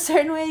look a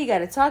certain way. You got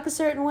to talk a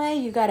certain way.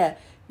 You got to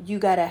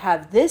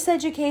have this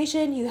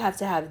education. You have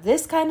to have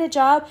this kind of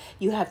job.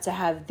 You have to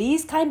have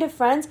these kind of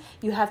friends.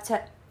 You have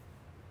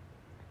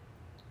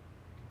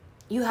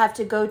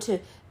to go to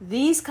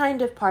these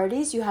kind of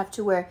parties. You have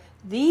to wear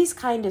these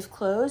kind of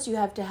clothes. You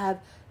have to have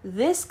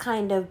this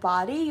kind of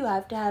body. You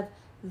have to have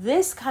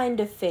this kind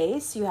of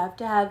face. You have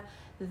to have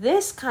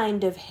this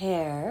kind of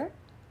hair.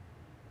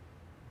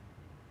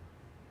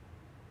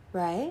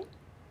 Right?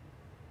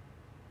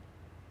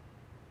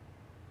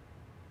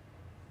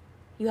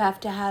 You have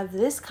to have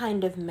this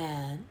kind of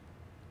man.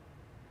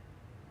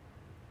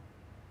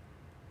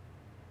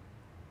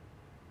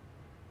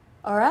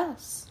 Or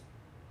else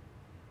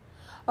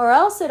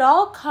it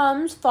all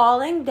comes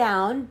falling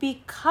down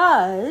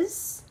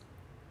because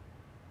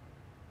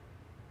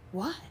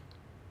what?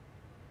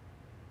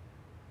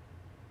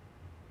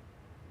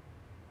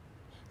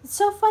 It's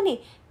so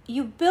funny.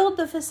 You build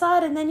the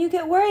facade and then you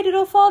get worried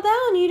it'll fall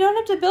down. You don't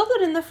have to build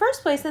it in the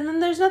first place and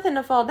then there's nothing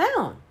to fall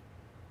down.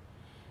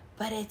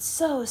 But it's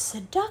so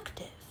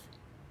seductive.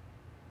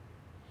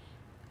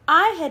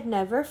 I had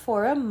never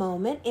for a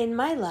moment in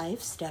my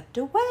life stepped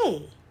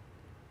away.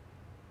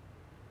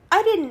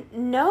 I didn't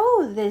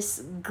know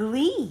this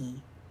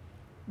glee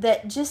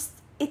that just,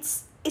 it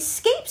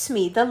escapes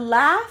me. The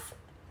laugh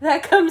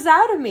that comes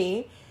out of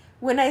me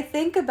when I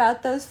think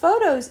about those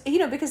photos,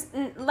 because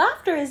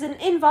laughter is an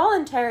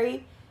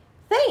involuntary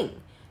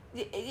thing.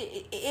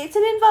 It's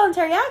an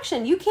involuntary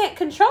action. You can't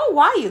control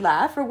why you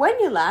laugh or when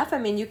you laugh. I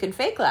mean, you can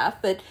fake laugh,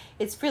 but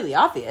it's really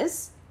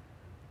obvious,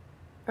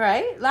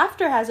 right?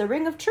 Laughter has a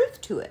ring of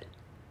truth to it.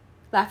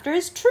 Laughter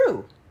is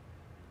true.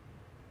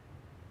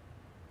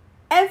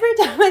 Every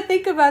time I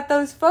think about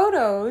those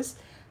photos,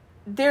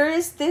 there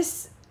is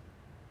this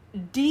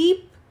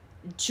deep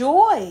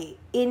joy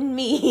in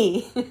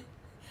me.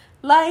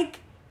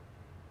 Like,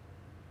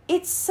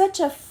 it's such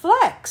a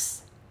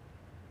flex.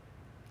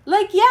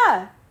 Like,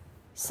 yeah,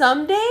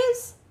 some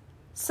days,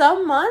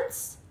 some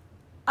months,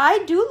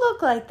 I do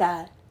look like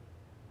that.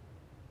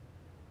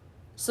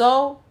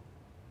 So,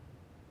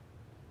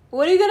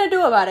 what are you going to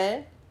do about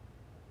it?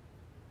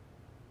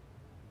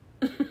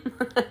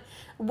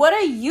 What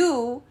are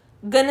you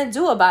gonna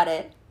do about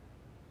it?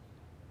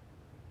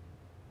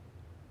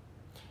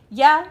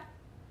 Yeah,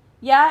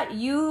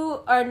 you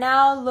are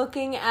now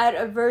looking at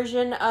a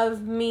version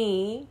of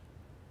me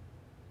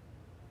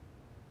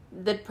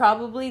that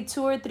probably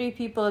 2 or 3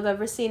 people have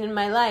ever seen in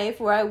my life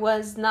where I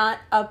was not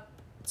up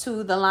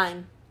to the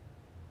line.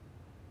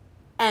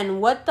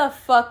 And what the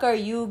fuck are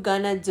you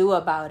gonna do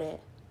about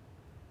it?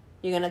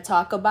 You're gonna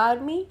talk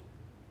about me?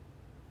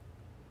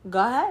 Go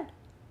ahead.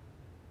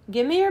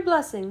 Give me your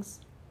blessings.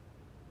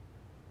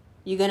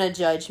 You gonna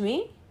judge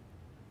me?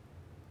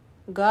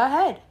 Go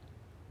ahead.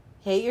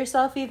 Hate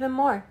yourself even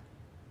more.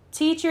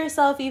 Teach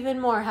yourself even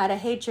more how to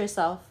hate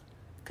yourself.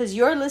 Because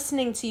you're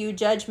listening to you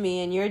judge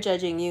me and you're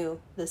judging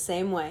you the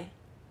same way.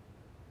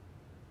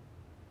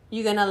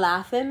 You gonna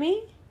laugh at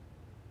me?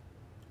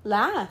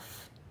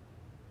 Laugh.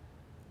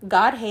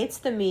 God hates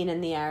the mean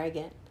and the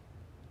arrogant.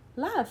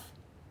 Laugh.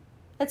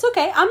 It's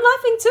okay. I'm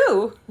laughing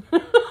too.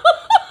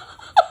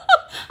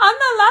 I'm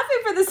not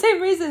laughing for the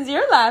same reasons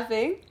you're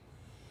laughing.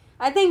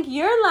 I think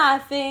you're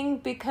laughing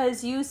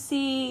because you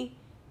see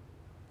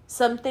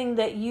something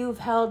that you've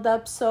held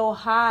up so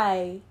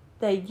high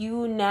that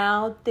you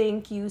now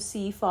think you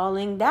see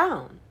falling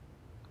down.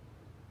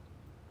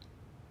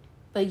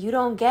 But you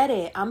don't get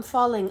it. I'm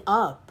falling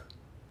up.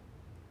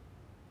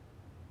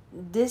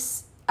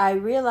 This, I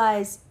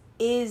realize,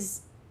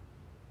 is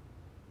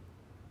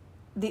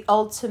the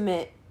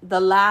ultimate, the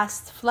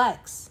last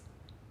flex.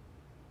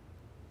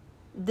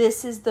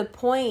 This is the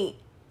point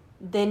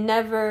they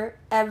never,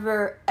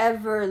 ever,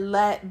 ever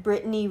let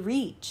Britney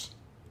reach.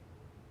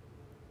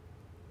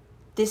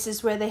 This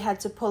is where they had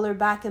to pull her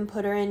back and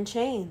put her in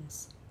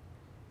chains.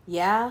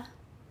 Yeah,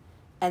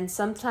 And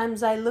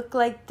sometimes I look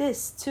like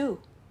this too.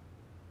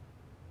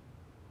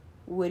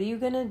 What are you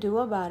gonna do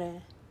about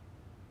it?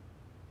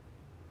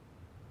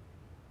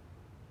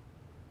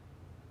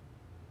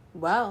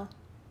 Well,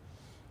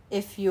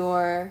 if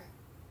your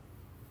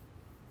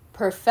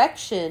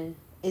perfection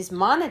is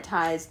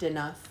monetized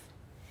enough,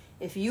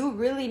 if you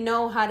really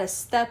know how to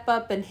step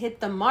up and hit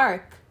the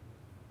mark,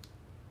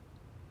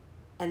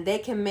 and they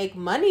can make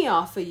money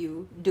off of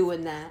you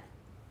doing that,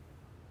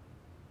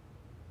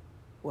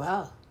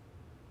 well,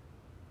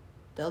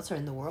 they'll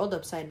turn the world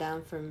upside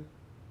down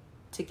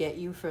to get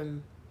you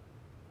from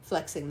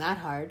flexing that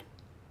hard.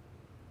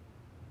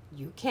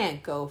 You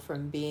can't go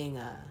from being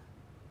a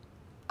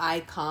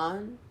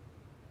icon,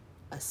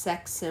 a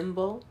sex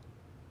symbol,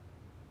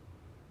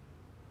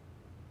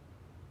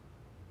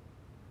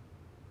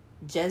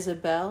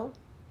 Jezebel.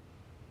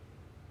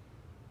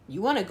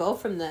 You want to go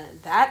from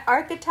that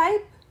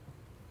archetype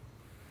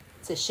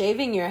to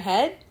shaving your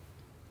head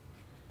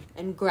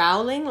and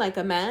growling like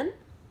a man?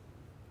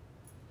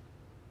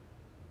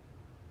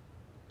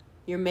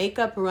 Your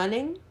makeup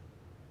running?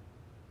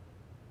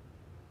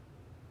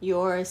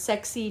 Your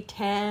sexy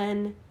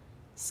tan,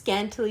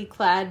 scantily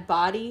clad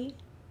body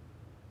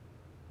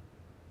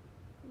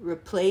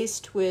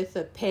replaced with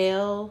a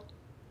pale,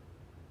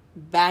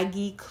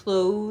 baggy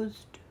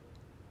clothed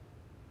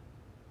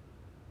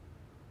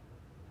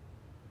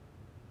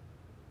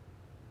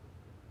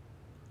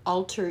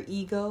alter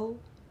ego?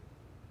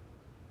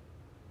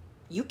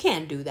 You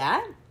can't do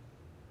that.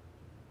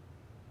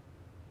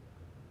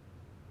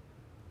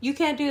 You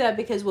can't do that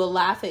because we'll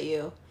laugh at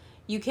you.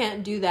 You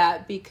can't do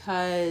that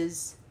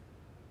because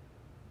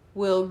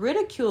we'll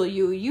ridicule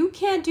you. You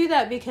can't do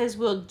that because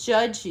we'll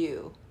judge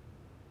you.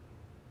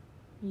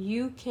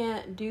 You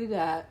can't do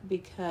that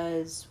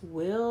because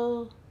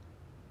we'll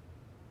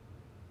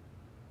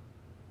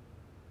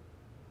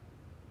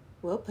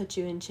put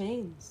you in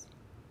chains.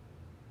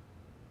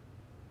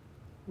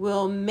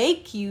 We'll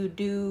make you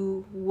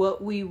do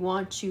what we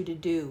want you to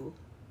do.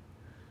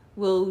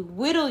 We'll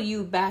whittle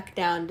you back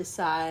down to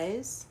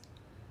size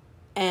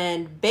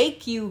and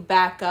bake you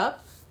back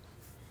up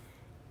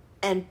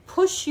and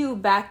push you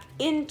back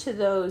into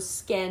those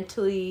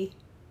scantily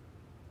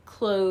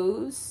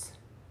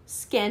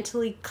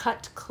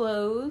cut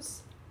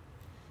clothes.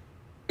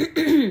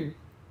 And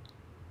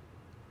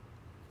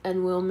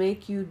we'll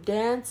make you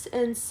dance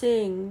and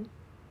sing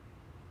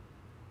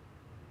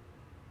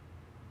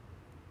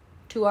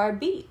to our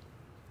beat.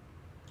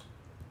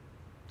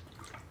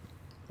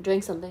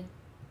 Drink something.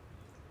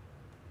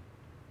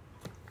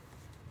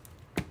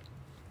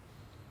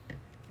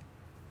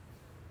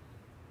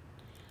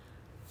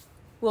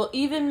 We'll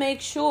even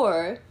make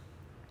sure,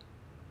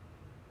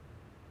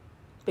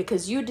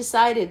 because you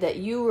decided that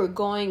you were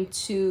going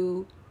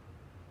to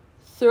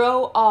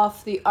throw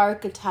off the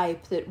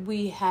archetype that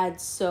we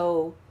had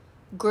so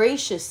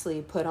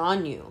graciously put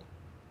on you.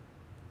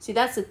 See,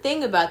 that's the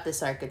thing about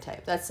this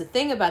archetype. That's the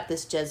thing about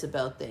this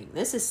Jezebel thing.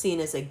 This is seen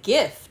as a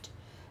gift.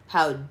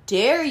 How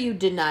dare you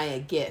deny a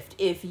gift?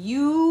 If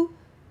you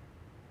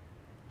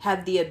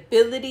have the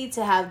ability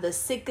to have the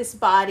sickest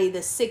body,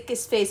 the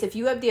sickest face, if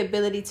you have the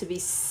ability to be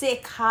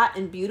sick, hot,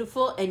 and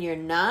beautiful, and you're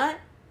not,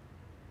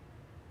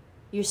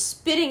 you're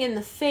spitting in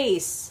the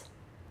face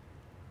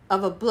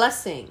of a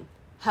blessing.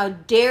 How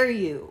dare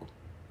you?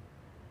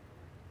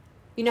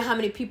 You know how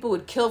many people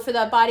would kill for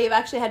that body? I've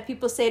actually had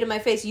people say to my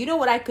face, you know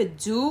what I could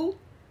do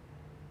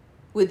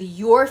with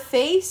your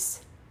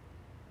face?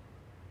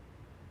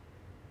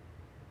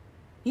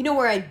 You know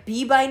where I'd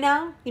be by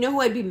now? You know who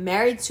I'd be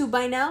married to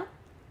by now?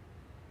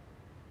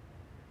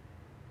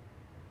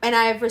 And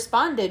I have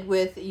responded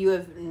with, you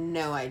have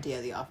no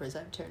idea the offers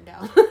I've turned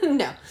down.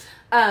 No.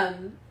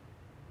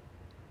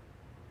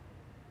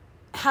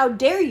 How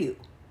dare you?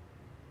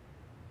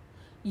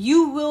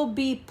 You will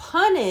be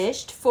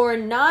punished for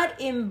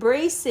not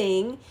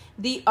embracing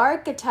the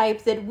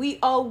archetype that we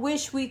all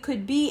wish we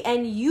could be,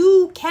 and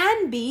you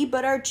can be,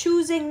 but are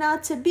choosing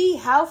not to be.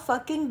 How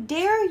fucking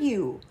dare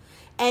you?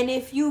 And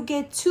if you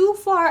get too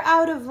far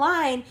out of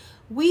line,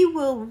 we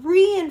will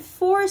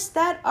reinforce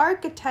that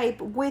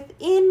archetype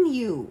within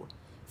you.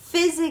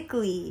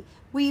 Physically,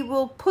 we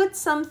will put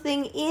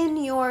something in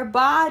your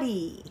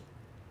body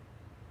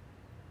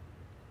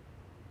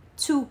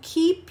to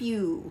keep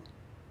you,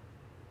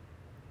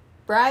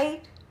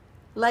 right?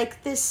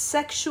 Like this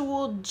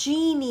sexual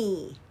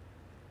genie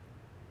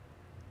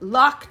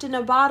locked in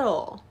a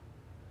bottle.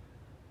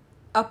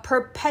 A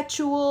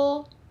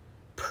perpetual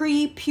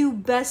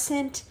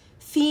prepubescent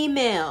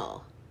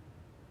female.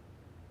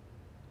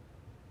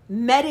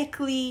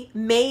 Medically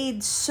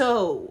made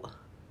so.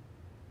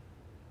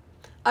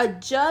 A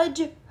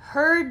judge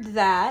heard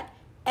that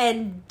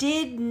and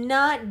did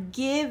not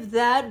give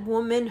that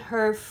woman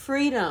her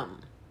freedom.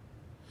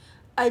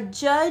 A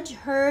judge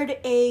heard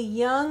a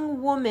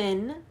young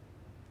woman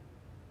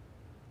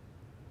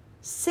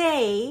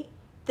say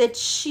that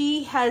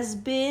she has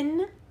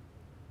been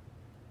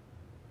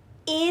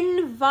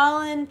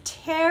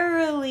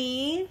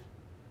involuntarily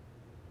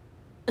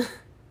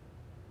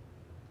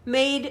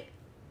made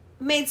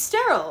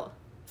sterile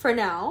for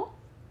now,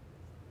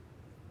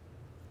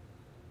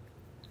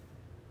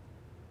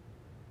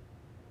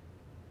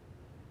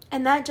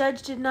 And that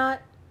judge did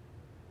not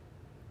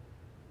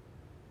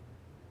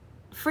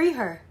free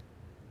her.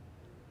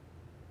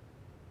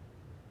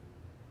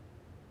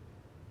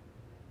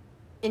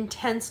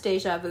 Intense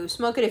deja vu.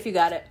 Smoke it if you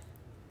got it.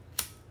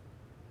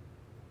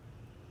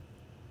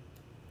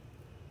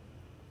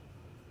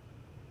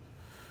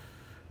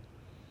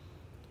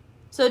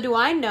 So do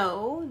I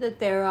know that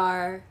there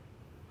are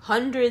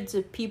hundreds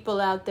of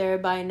people out there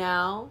by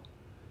now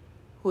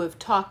who have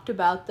talked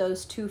about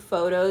those two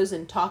photos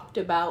and talked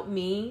about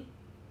me?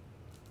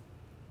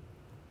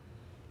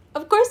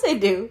 Of course I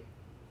do.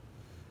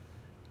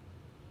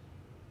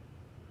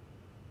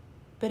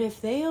 But if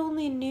they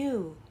only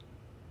knew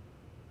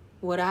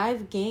what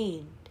I've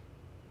gained,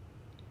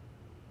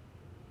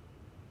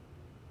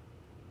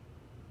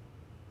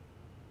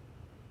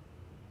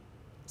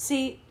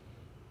 see,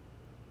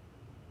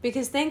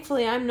 because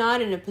thankfully I'm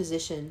not in a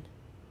position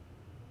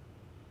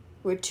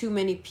where too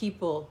many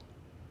people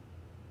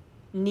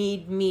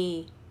need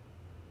me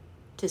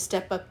to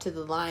step up to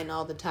the line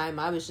all the time.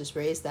 I was just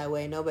raised that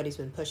way. Nobody's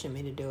been pushing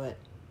me to do it.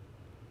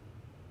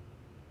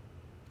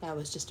 That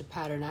was just a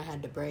pattern I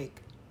had to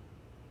break.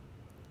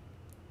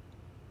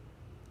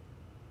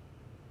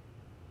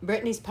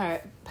 Brittany's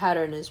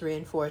pattern is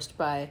reinforced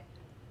by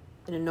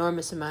an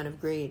enormous amount of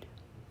greed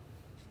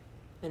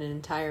and an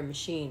entire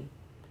machine.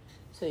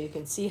 So you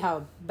can see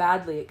how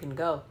badly it can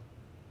go.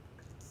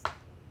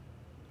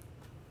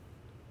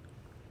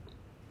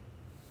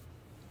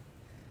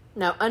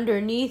 Now,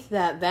 underneath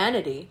that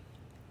vanity,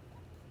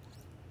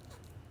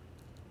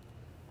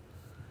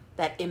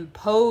 that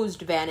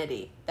imposed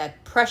vanity,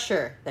 that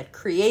pressure that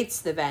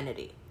creates the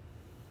vanity,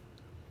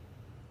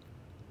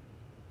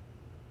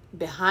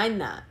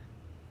 behind that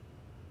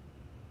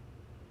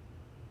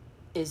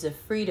is a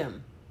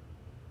freedom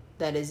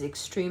that is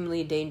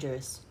extremely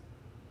dangerous.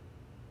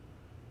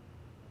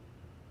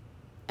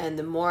 And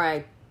the more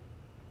I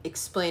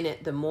explain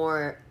it, the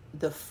more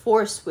the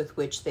force with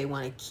which they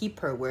want to keep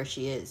her where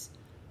she is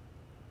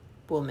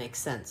will make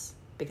sense.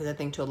 Because I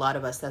think to a lot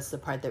of us, that's the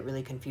part that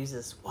really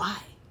confuses. Why?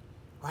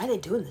 Why are they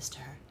doing this to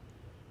her?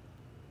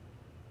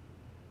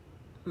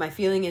 My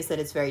feeling is that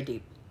it's very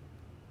deep.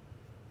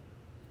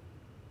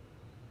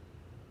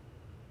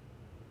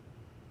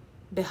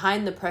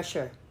 Behind the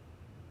pressure,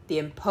 the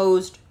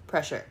imposed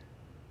pressure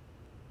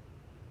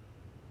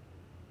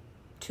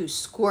to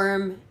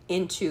squirm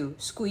into,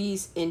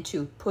 squeeze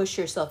into, push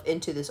yourself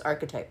into this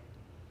archetype.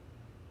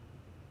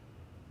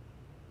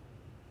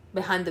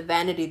 Behind the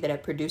vanity that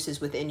it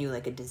produces within you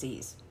like a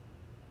disease.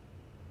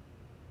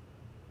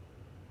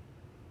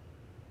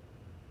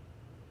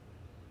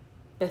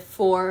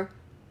 Before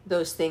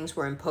those things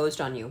were imposed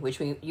on you,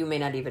 which you may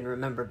not even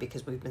remember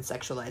because we've been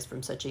sexualized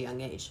from such a young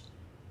age.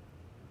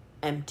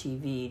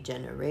 MTV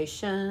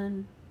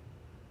generation.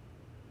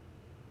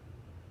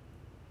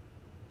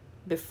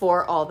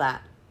 Before all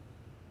that,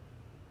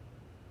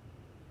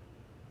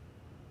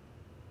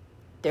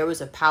 there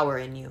was a power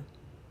in you.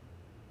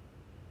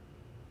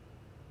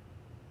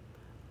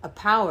 A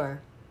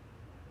power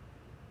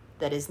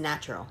that is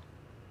natural.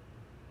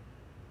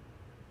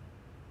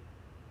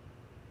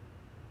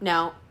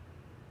 Now,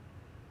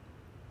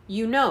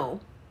 you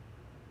know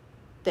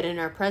that in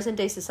our present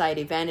day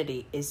society,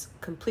 vanity is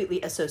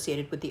completely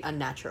associated with the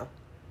unnatural.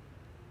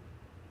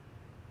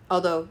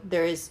 Although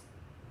there is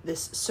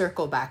this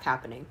circle back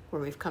happening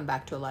where we've come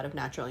back to a lot of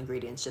natural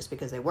ingredients just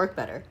because they work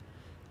better.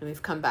 And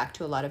we've come back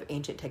to a lot of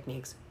ancient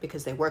techniques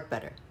because they work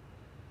better.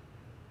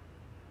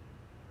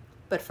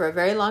 But for a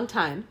very long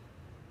time,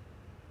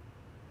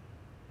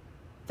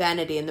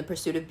 vanity and the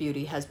pursuit of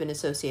beauty has been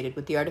associated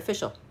with the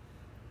artificial,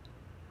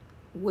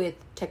 with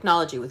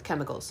technology, with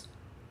chemicals,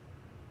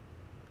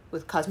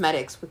 with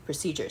cosmetics, with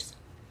procedures,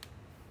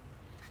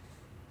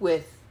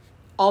 with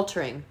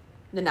altering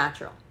the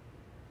natural.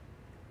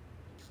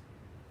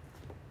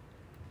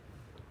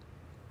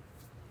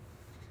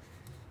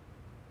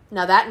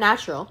 Now that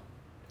natural,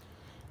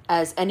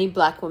 as any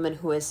black woman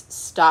who has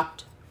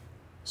stopped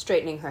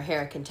straightening her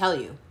hair can tell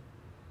you,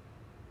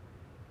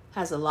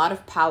 has a lot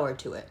of power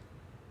to it.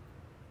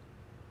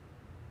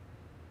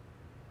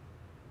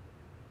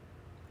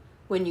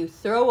 When you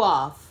throw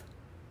off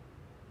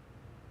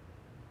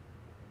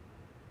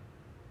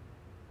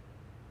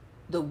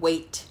the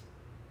weight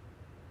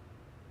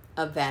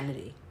of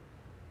vanity,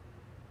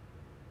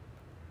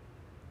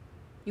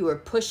 you are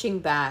pushing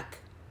back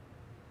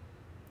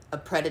a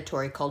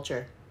predatory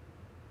culture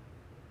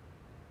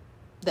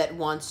that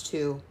wants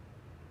to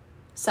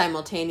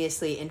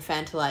simultaneously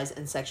infantilize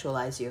and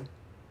sexualize you.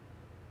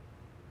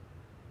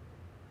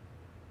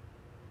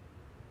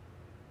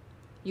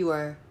 You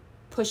are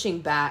pushing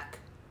back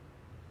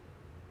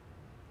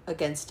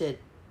against a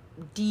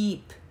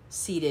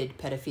deep-seated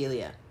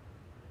pedophilia.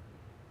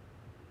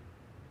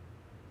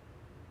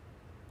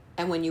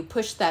 And when you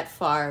push that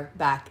far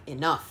back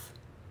enough,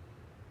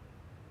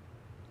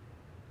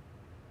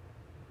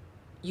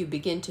 you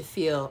begin to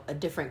feel a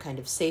different kind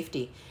of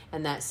safety,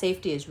 and that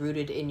safety is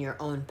rooted in your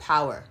own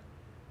power.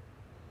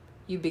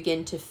 You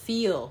begin to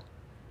feel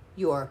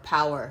your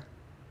power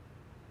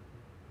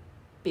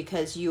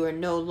because you are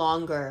no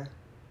longer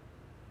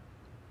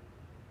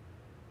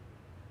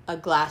a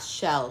glass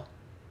shell,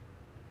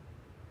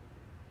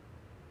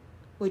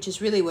 which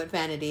is really what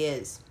vanity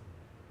is.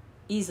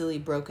 Easily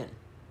broken.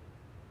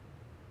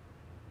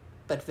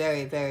 But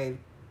very, very,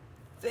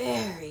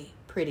 very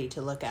pretty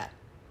to look at.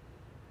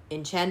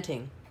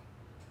 Enchanting.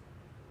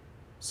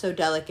 So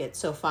delicate,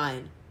 so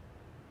fine,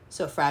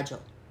 so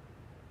fragile.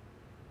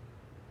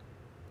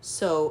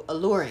 So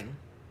alluring.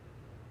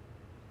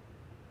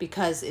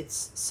 Because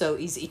it's so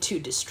easy to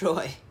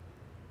destroy.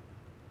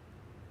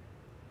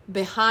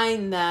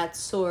 Behind that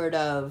sort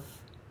of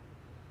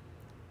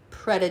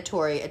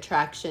predatory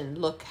attraction,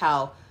 look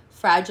how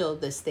fragile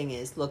this thing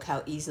is. Look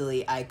how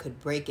easily I could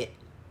break it.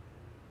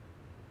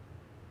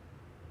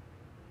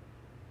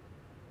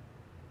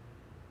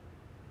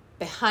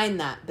 Behind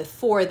that,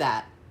 before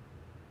that,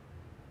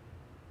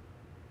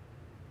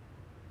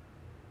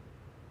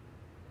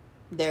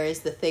 there is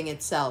the thing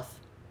itself,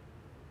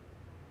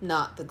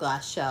 not the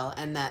glass shell,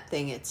 and that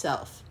thing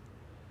itself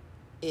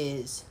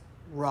is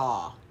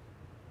raw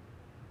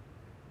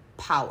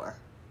power.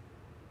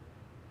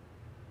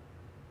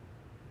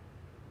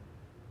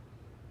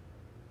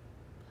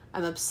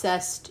 I'm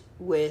obsessed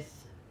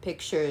with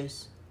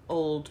pictures,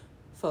 old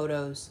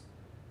photos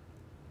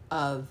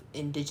of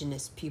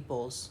indigenous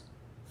peoples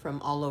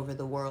from all over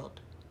the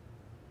world.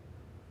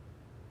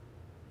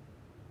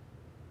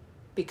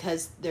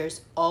 Because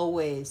there's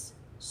always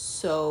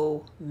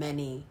so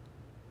many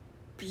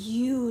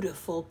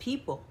beautiful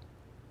people.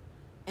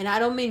 And I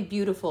don't mean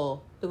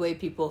beautiful the way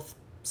people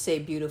say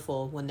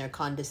beautiful when they're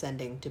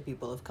condescending to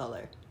people of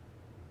color.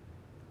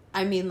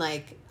 I mean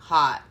like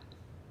hot.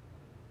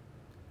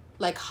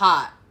 Like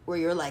hot, where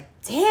you're like,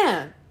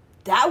 damn,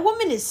 that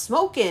woman is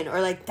smoking.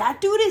 Or like, that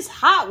dude is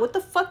hot. What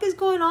the fuck is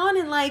going on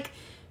in like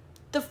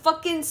the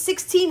fucking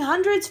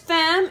 1600s,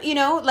 fam? You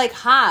know, like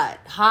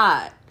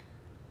hot.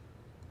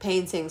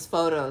 Paintings,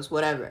 photos,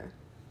 whatever.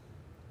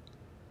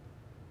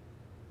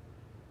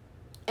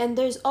 And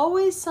there's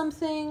always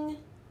something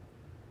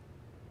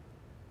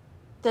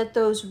that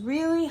those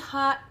really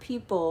hot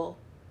people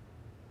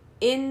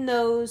in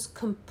those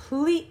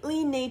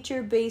completely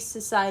nature-based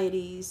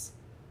societies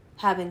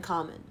have in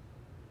common.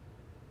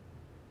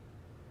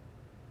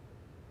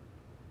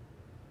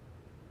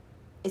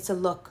 It's a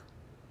look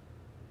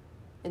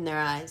in their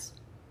eyes.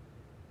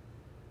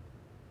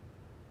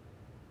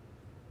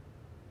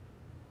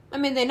 I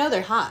mean, they know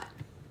they're hot.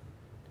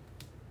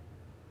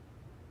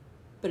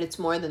 But it's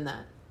more than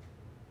that.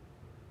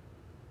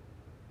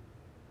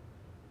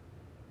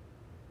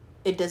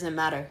 It doesn't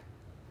matter.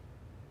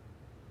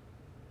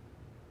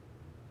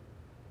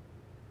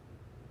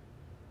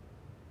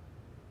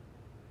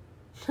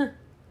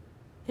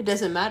 It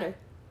doesn't matter.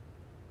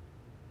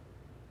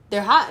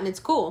 They're hot and it's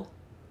cool.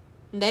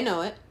 And they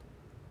know it.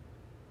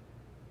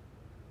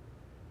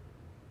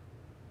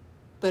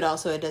 But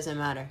also it doesn't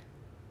matter.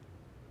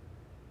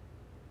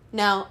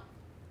 Now,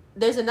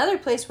 there's another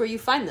place where you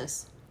find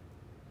this.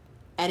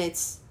 And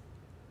it's,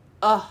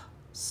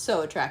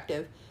 so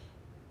attractive.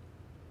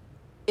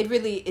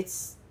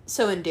 It's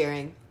so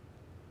endearing.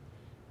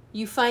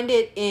 You find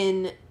it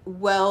in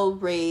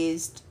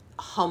well-raised,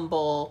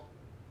 humble,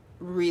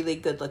 really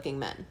good-looking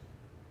men.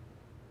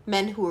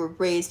 Men who were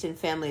raised in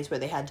families where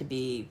they had to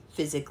be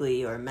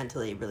physically or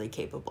mentally really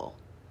capable.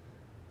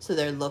 So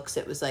their looks,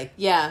 it was like,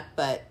 yeah,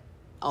 but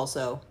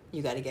also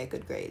you got to get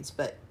good grades,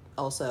 but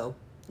also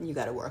you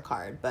got to work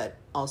hard, but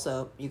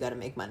also you got to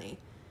make money.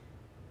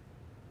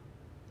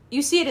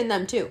 You see it in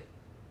them too.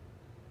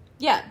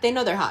 Yeah, they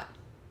know they're hot.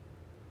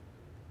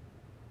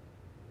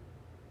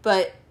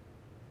 But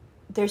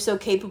they're so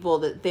capable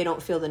that they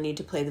don't feel the need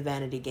to play the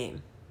vanity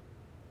game.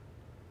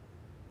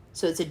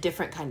 So it's a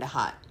different kind of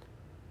hot.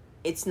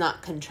 It's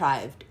not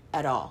contrived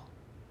at all.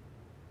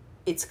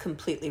 It's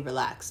completely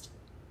relaxed.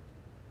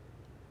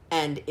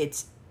 And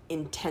it's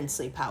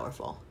intensely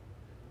powerful.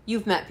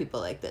 You've met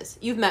people like this.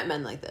 You've met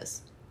men like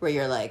this, where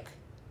you're like,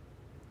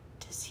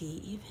 does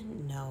he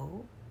even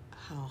know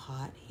how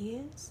hot he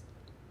is?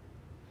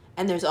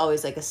 And there's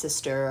always like a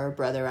sister or a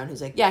brother around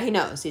who's like, yeah, he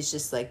knows. He's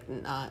just like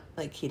not,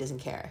 like he doesn't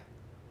care.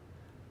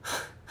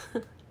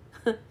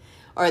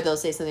 Or they'll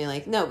say something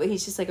like, no, but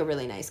he's just like a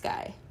really nice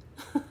guy.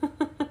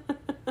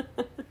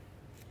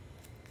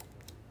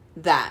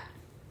 That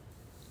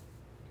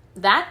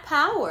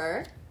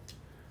power,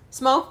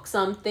 smoke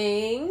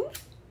something.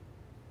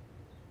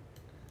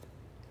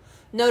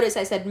 Notice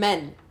I said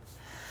men.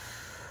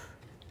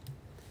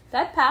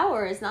 That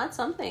power is not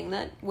something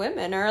that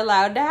women are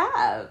allowed to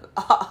have.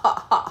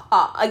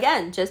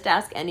 Again, just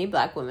ask any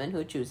black woman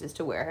who chooses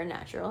to wear her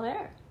natural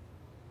hair.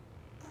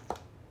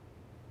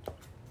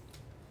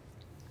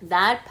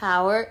 That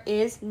power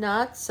is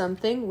not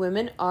something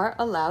women are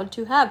allowed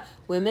to have.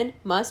 Women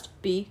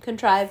must be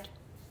contrived.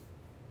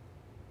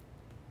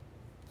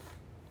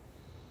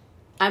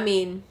 I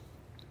mean,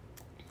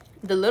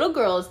 the little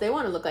girls, they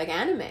want to look like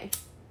anime.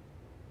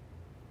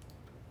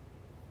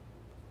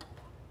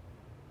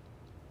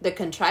 The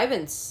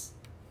contrivance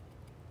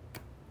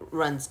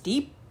runs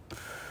deep.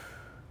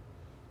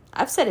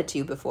 I've said it to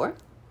you before.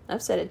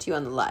 I've said it to you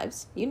on the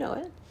lives. You know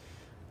it.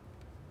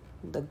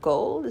 The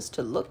goal is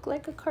to look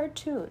like a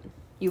cartoon.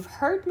 You've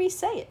heard me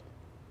say it.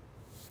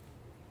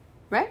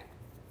 Right?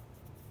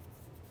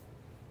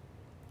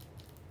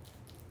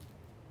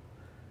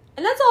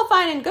 And that's all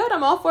fine and good.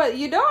 I'm all for it.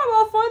 You know I'm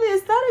all for the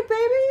aesthetic,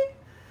 baby.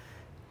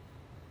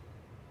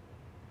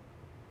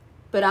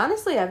 But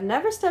honestly, I've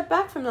never stepped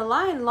back from the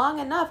line long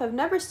enough. I've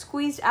never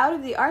squeezed out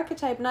of the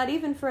archetype, not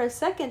even for a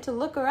second, to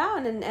look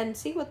around and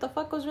see what the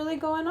fuck was really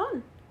going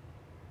on.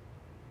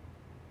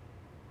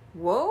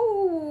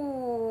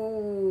 Whoa,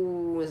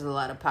 there's a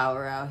lot of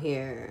power out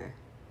here.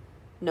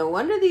 No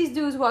wonder these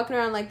dudes walking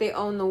around like they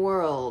own the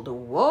world.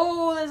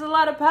 Whoa, there's a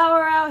lot of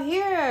power out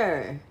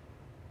here.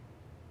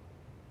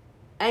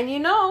 And you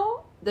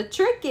know, the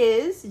trick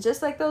is,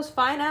 just like those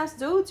fine ass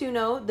dudes, you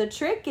know, the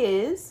trick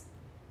is,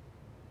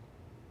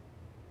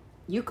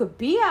 you could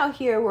be out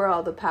here where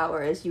all the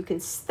power is. You can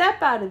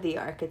step out of the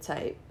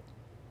archetype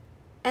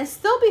and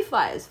still be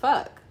fly as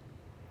fuck.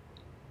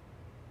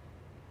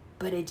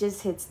 But it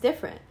just hits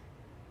different.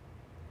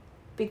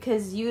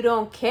 Because you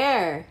don't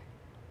care.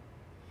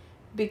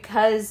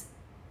 Because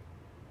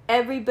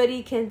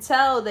everybody can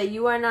tell that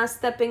you are not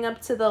stepping up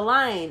to the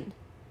line.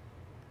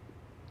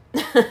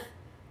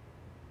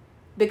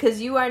 Because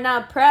you are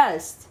not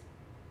pressed.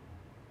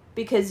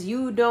 Because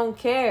you don't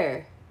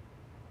care.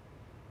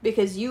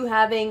 Because you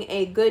having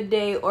a good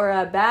day or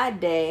a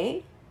bad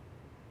day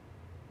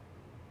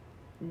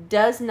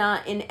does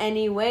not in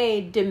any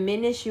way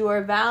diminish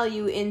your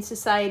value in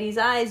society's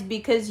eyes,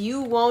 because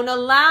you won't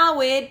allow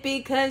it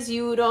because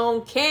you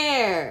don't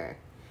care.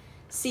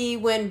 See,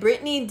 when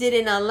Britney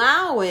didn't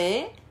allow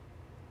it,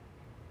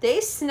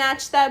 they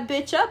snatched that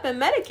bitch up and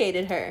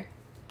medicated her.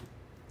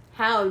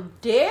 How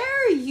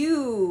dare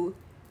you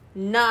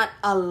not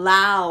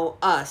allow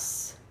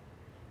us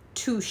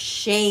to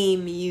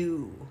shame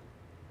you?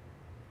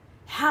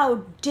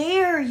 How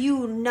dare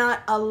you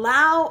not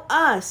allow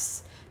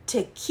us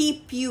to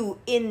keep you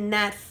in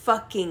that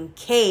fucking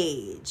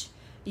cage?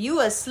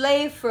 You a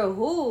slave for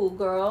who,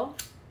 girl?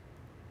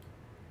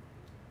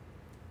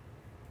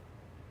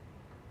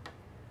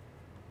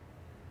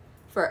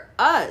 For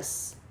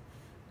us.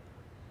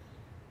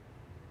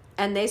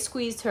 And they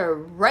squeezed her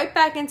right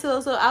back into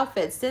those little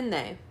outfits, didn't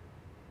they?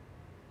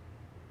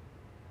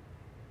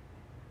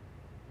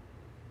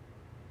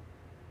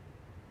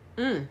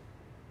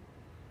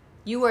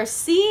 You are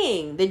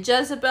seeing the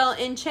Jezebel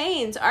in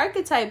chains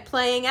archetype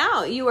playing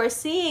out. You are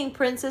seeing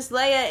Princess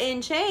Leia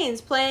in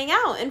chains playing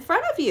out in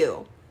front of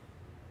you.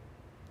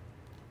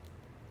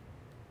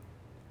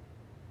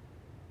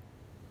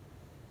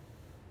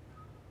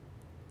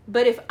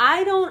 But if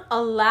I don't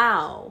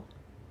allow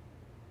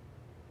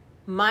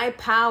my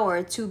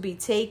power to be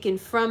taken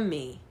from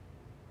me,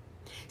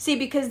 see,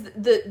 because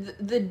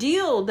the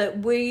deal that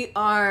we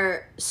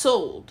are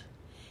sold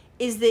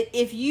is that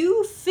if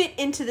you fit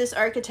into this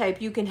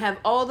archetype, you can have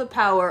all the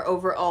power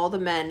over all the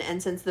men.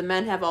 And since the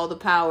men have all the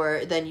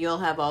power, then you'll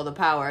have all the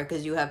power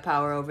because you have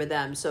power over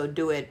them. So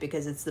do it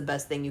because it's the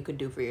best thing you could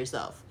do for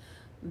yourself.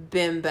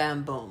 Bim,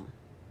 bam, boom.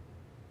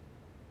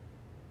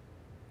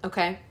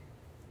 Okay?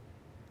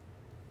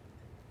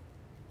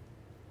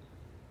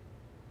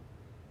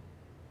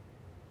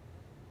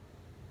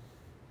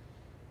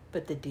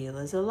 But the deal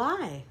is a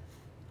lie.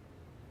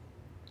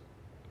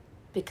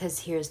 Because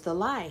here's the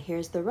lie.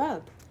 Here's the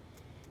rub.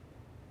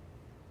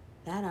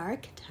 That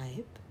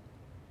archetype,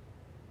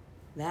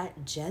 that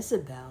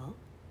Jezebel,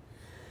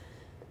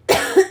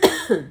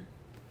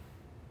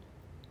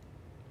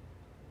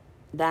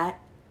 that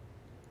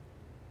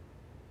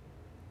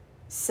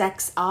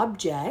sex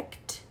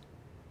object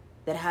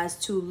that has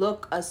to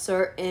look a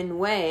certain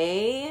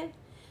way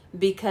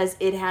because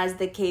it has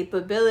the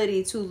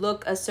capability to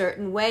look a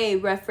certain way.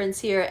 Reference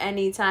here,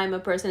 anytime a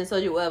person has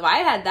told you, well, if I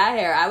had that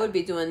hair, I would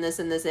be doing this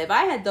and this. If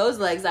I had those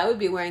legs, I would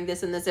be wearing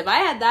this and this. If I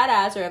had that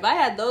ass, or if I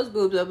had those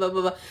boobs, blah, blah,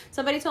 blah, blah.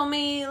 Somebody told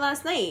me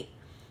last night,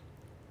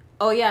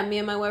 oh yeah, me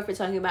and my wife were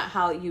talking about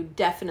how you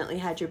definitely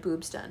had your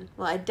boobs done.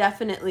 Well, I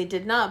definitely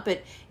did not,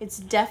 but it's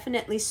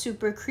definitely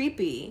super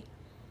creepy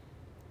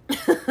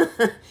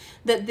that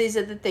these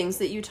are the things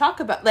that you talk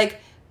about. Like,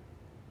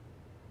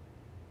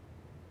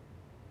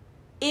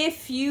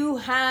 if you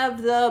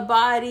have the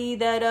body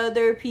that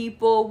other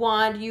people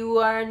want, you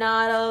are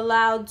not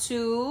allowed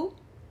to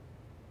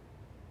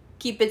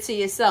keep it to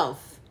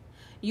yourself.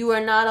 You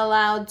are not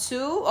allowed to,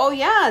 oh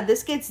yeah,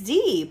 this gets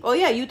deep. Oh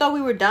yeah, you thought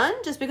we were done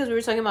just because we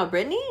were talking about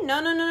Britney?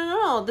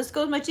 No. This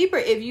goes much deeper.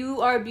 If you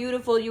are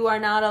beautiful, you are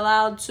not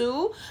allowed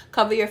to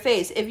cover your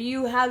face. If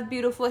you have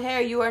beautiful hair,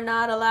 you are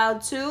not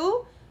allowed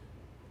to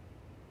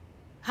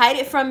hide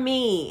it from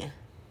me.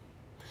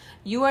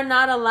 You are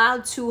not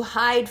allowed to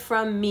hide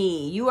from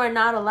me. You are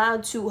not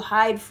allowed to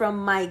hide from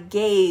my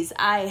gaze.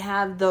 I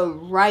have the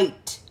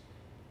right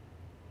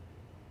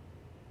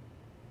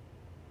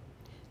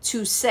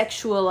to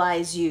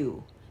sexualize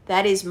you.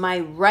 That is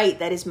my right.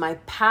 That is my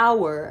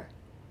power.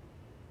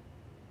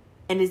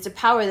 And it's a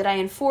power that I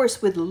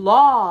enforce with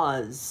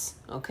laws,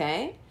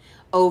 okay,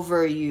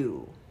 over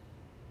you.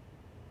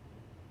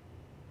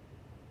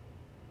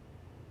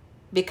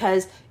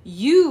 Because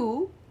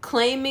you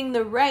claiming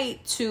the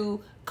right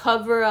to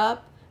cover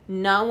up,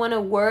 not want to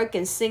work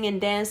and sing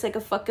and dance like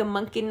a fucking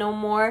monkey no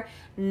more,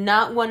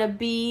 not want to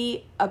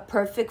be a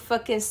perfect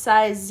fucking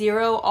size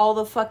 0 all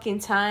the fucking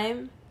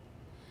time,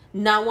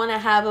 not want to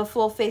have a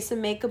full face of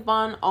makeup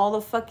on all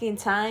the fucking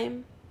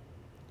time.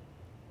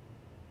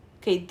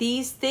 Okay,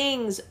 these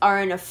things are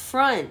an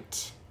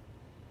affront.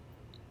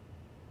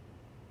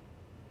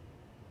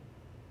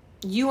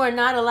 You are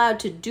not allowed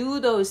to do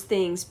those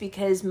things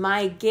because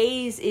my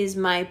gaze is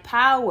my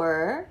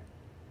power.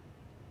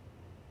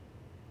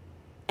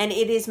 And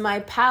it is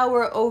my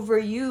power over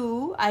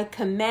you. I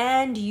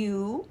command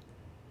you.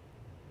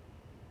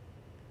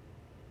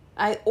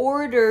 I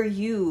order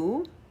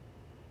you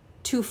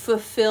to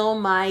fulfill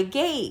my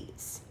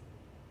gaze.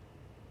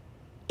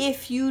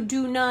 If you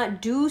do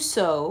not do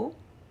so,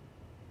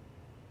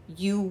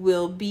 you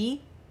will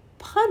be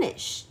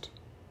punished.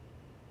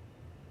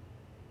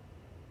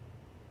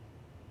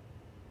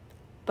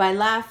 By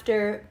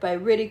laughter, by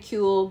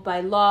ridicule,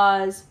 by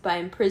laws, by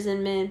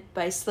imprisonment,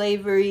 by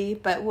slavery,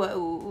 by what?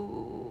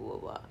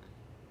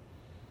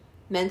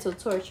 Mental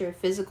torture,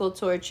 physical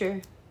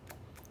torture,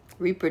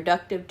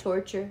 reproductive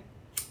torture.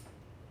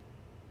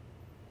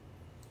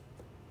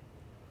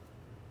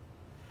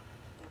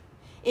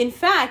 In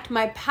fact,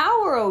 my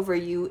power over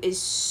you is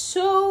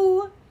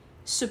so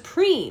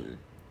supreme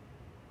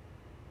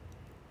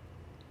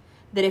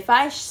that if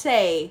I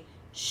say,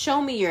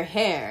 show me your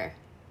hair,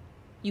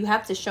 you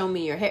have to show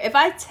me your hair. If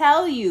I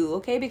tell you,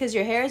 okay, because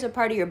your hair is a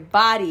part of your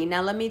body.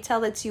 Now let me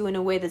tell it to you in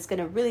a way that's going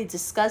to really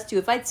disgust you.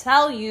 If I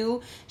tell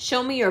you,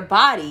 show me your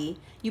body,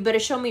 you better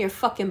show me your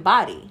fucking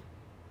body.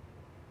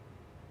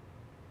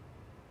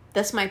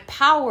 That's my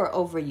power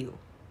over you.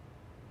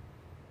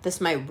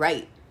 That's my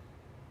right.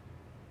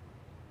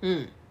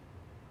 Now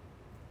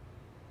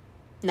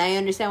you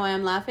understand why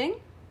I'm laughing?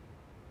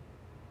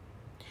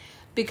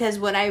 Because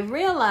what I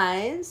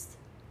realized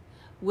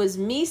was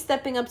me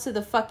stepping up to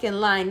the fucking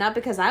line, not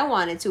because I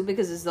wanted to,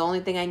 because it's the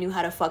only thing I knew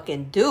how to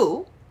fucking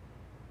do,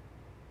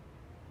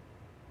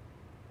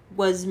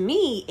 was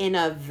me in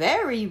a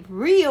very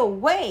real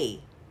way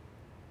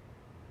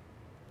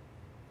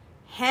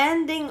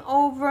handing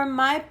over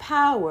my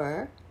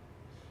power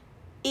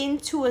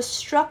into a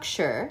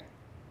structure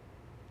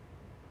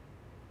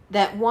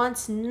that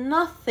wants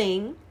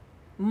nothing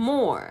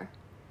more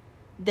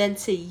than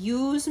to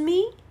use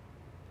me,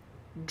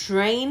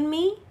 drain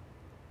me,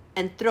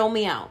 and throw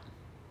me out.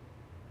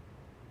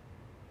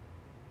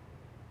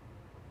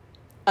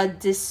 A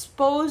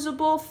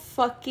disposable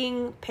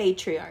fucking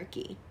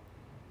patriarchy.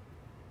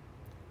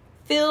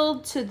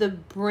 Filled to the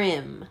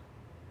brim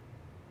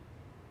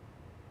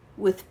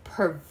with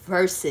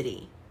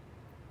perversity.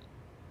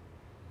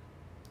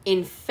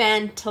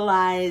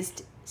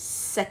 Infantilized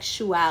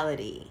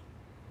sexuality.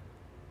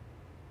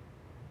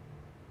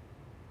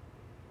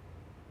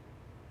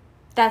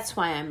 That's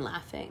why I'm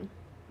laughing.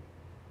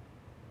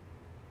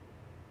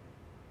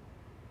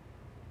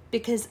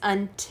 Because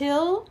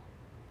until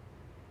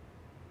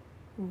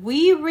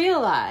we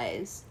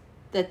realize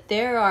that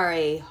there are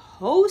a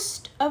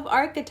host of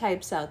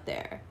archetypes out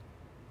there,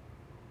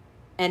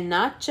 and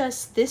not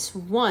just this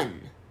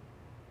one,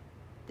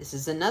 this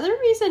is another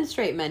reason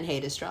straight men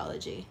hate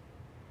astrology.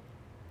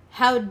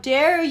 How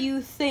dare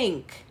you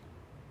think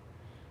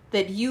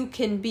that you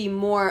can be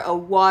more a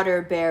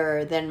water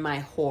bearer than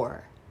my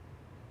whore?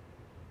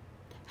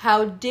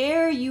 How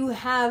dare you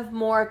have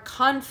more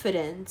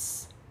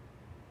confidence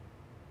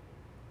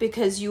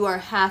because you are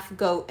half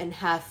goat and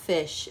half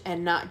fish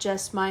and not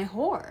just my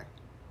whore?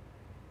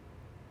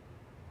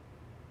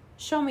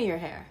 Show me your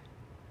hair.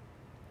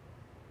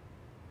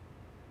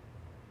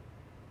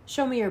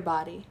 Show me your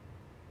body.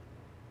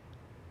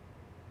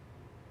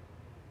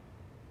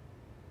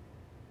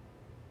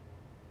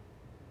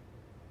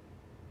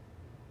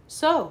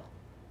 So,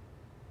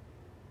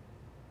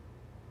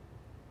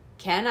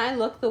 can I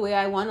look the way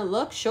I want to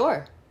look?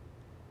 Sure.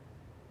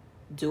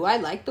 Do I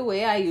like the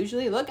way I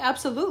usually look?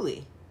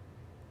 Absolutely.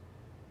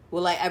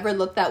 Will I ever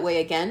look that way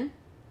again?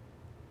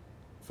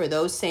 For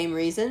those same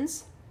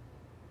reasons?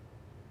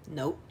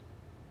 Nope.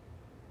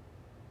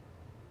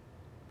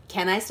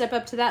 Can I step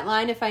up to that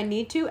line if I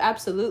need to?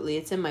 Absolutely.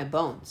 It's in my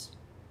bones.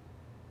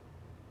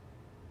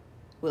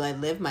 Will I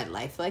live my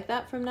life like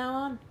that from now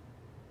on?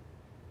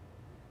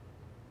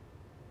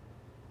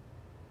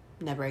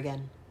 Never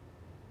again.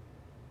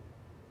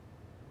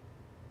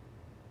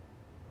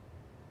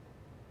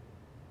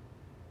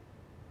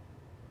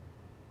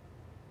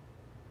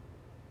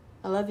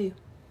 I love you.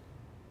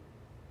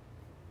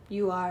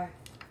 You are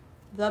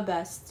the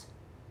best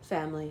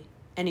family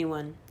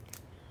anyone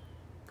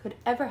could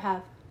ever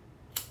have.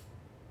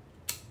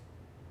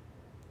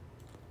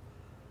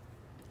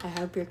 I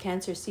hope your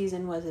Cancer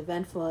season was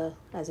eventful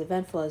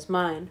as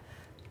mine.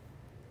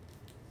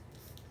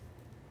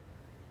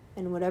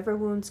 And whatever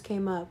wounds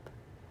came up,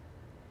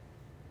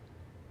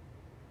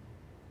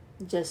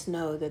 just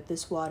know that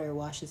this water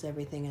washes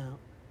everything out.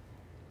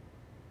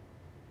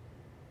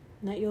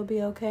 And that you'll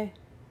be okay.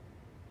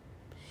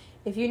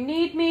 If you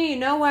need me, you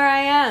know where I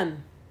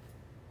am.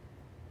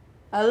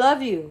 I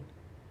love you.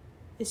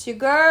 It's your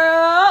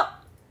girl.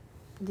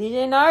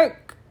 DJ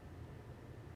Narc.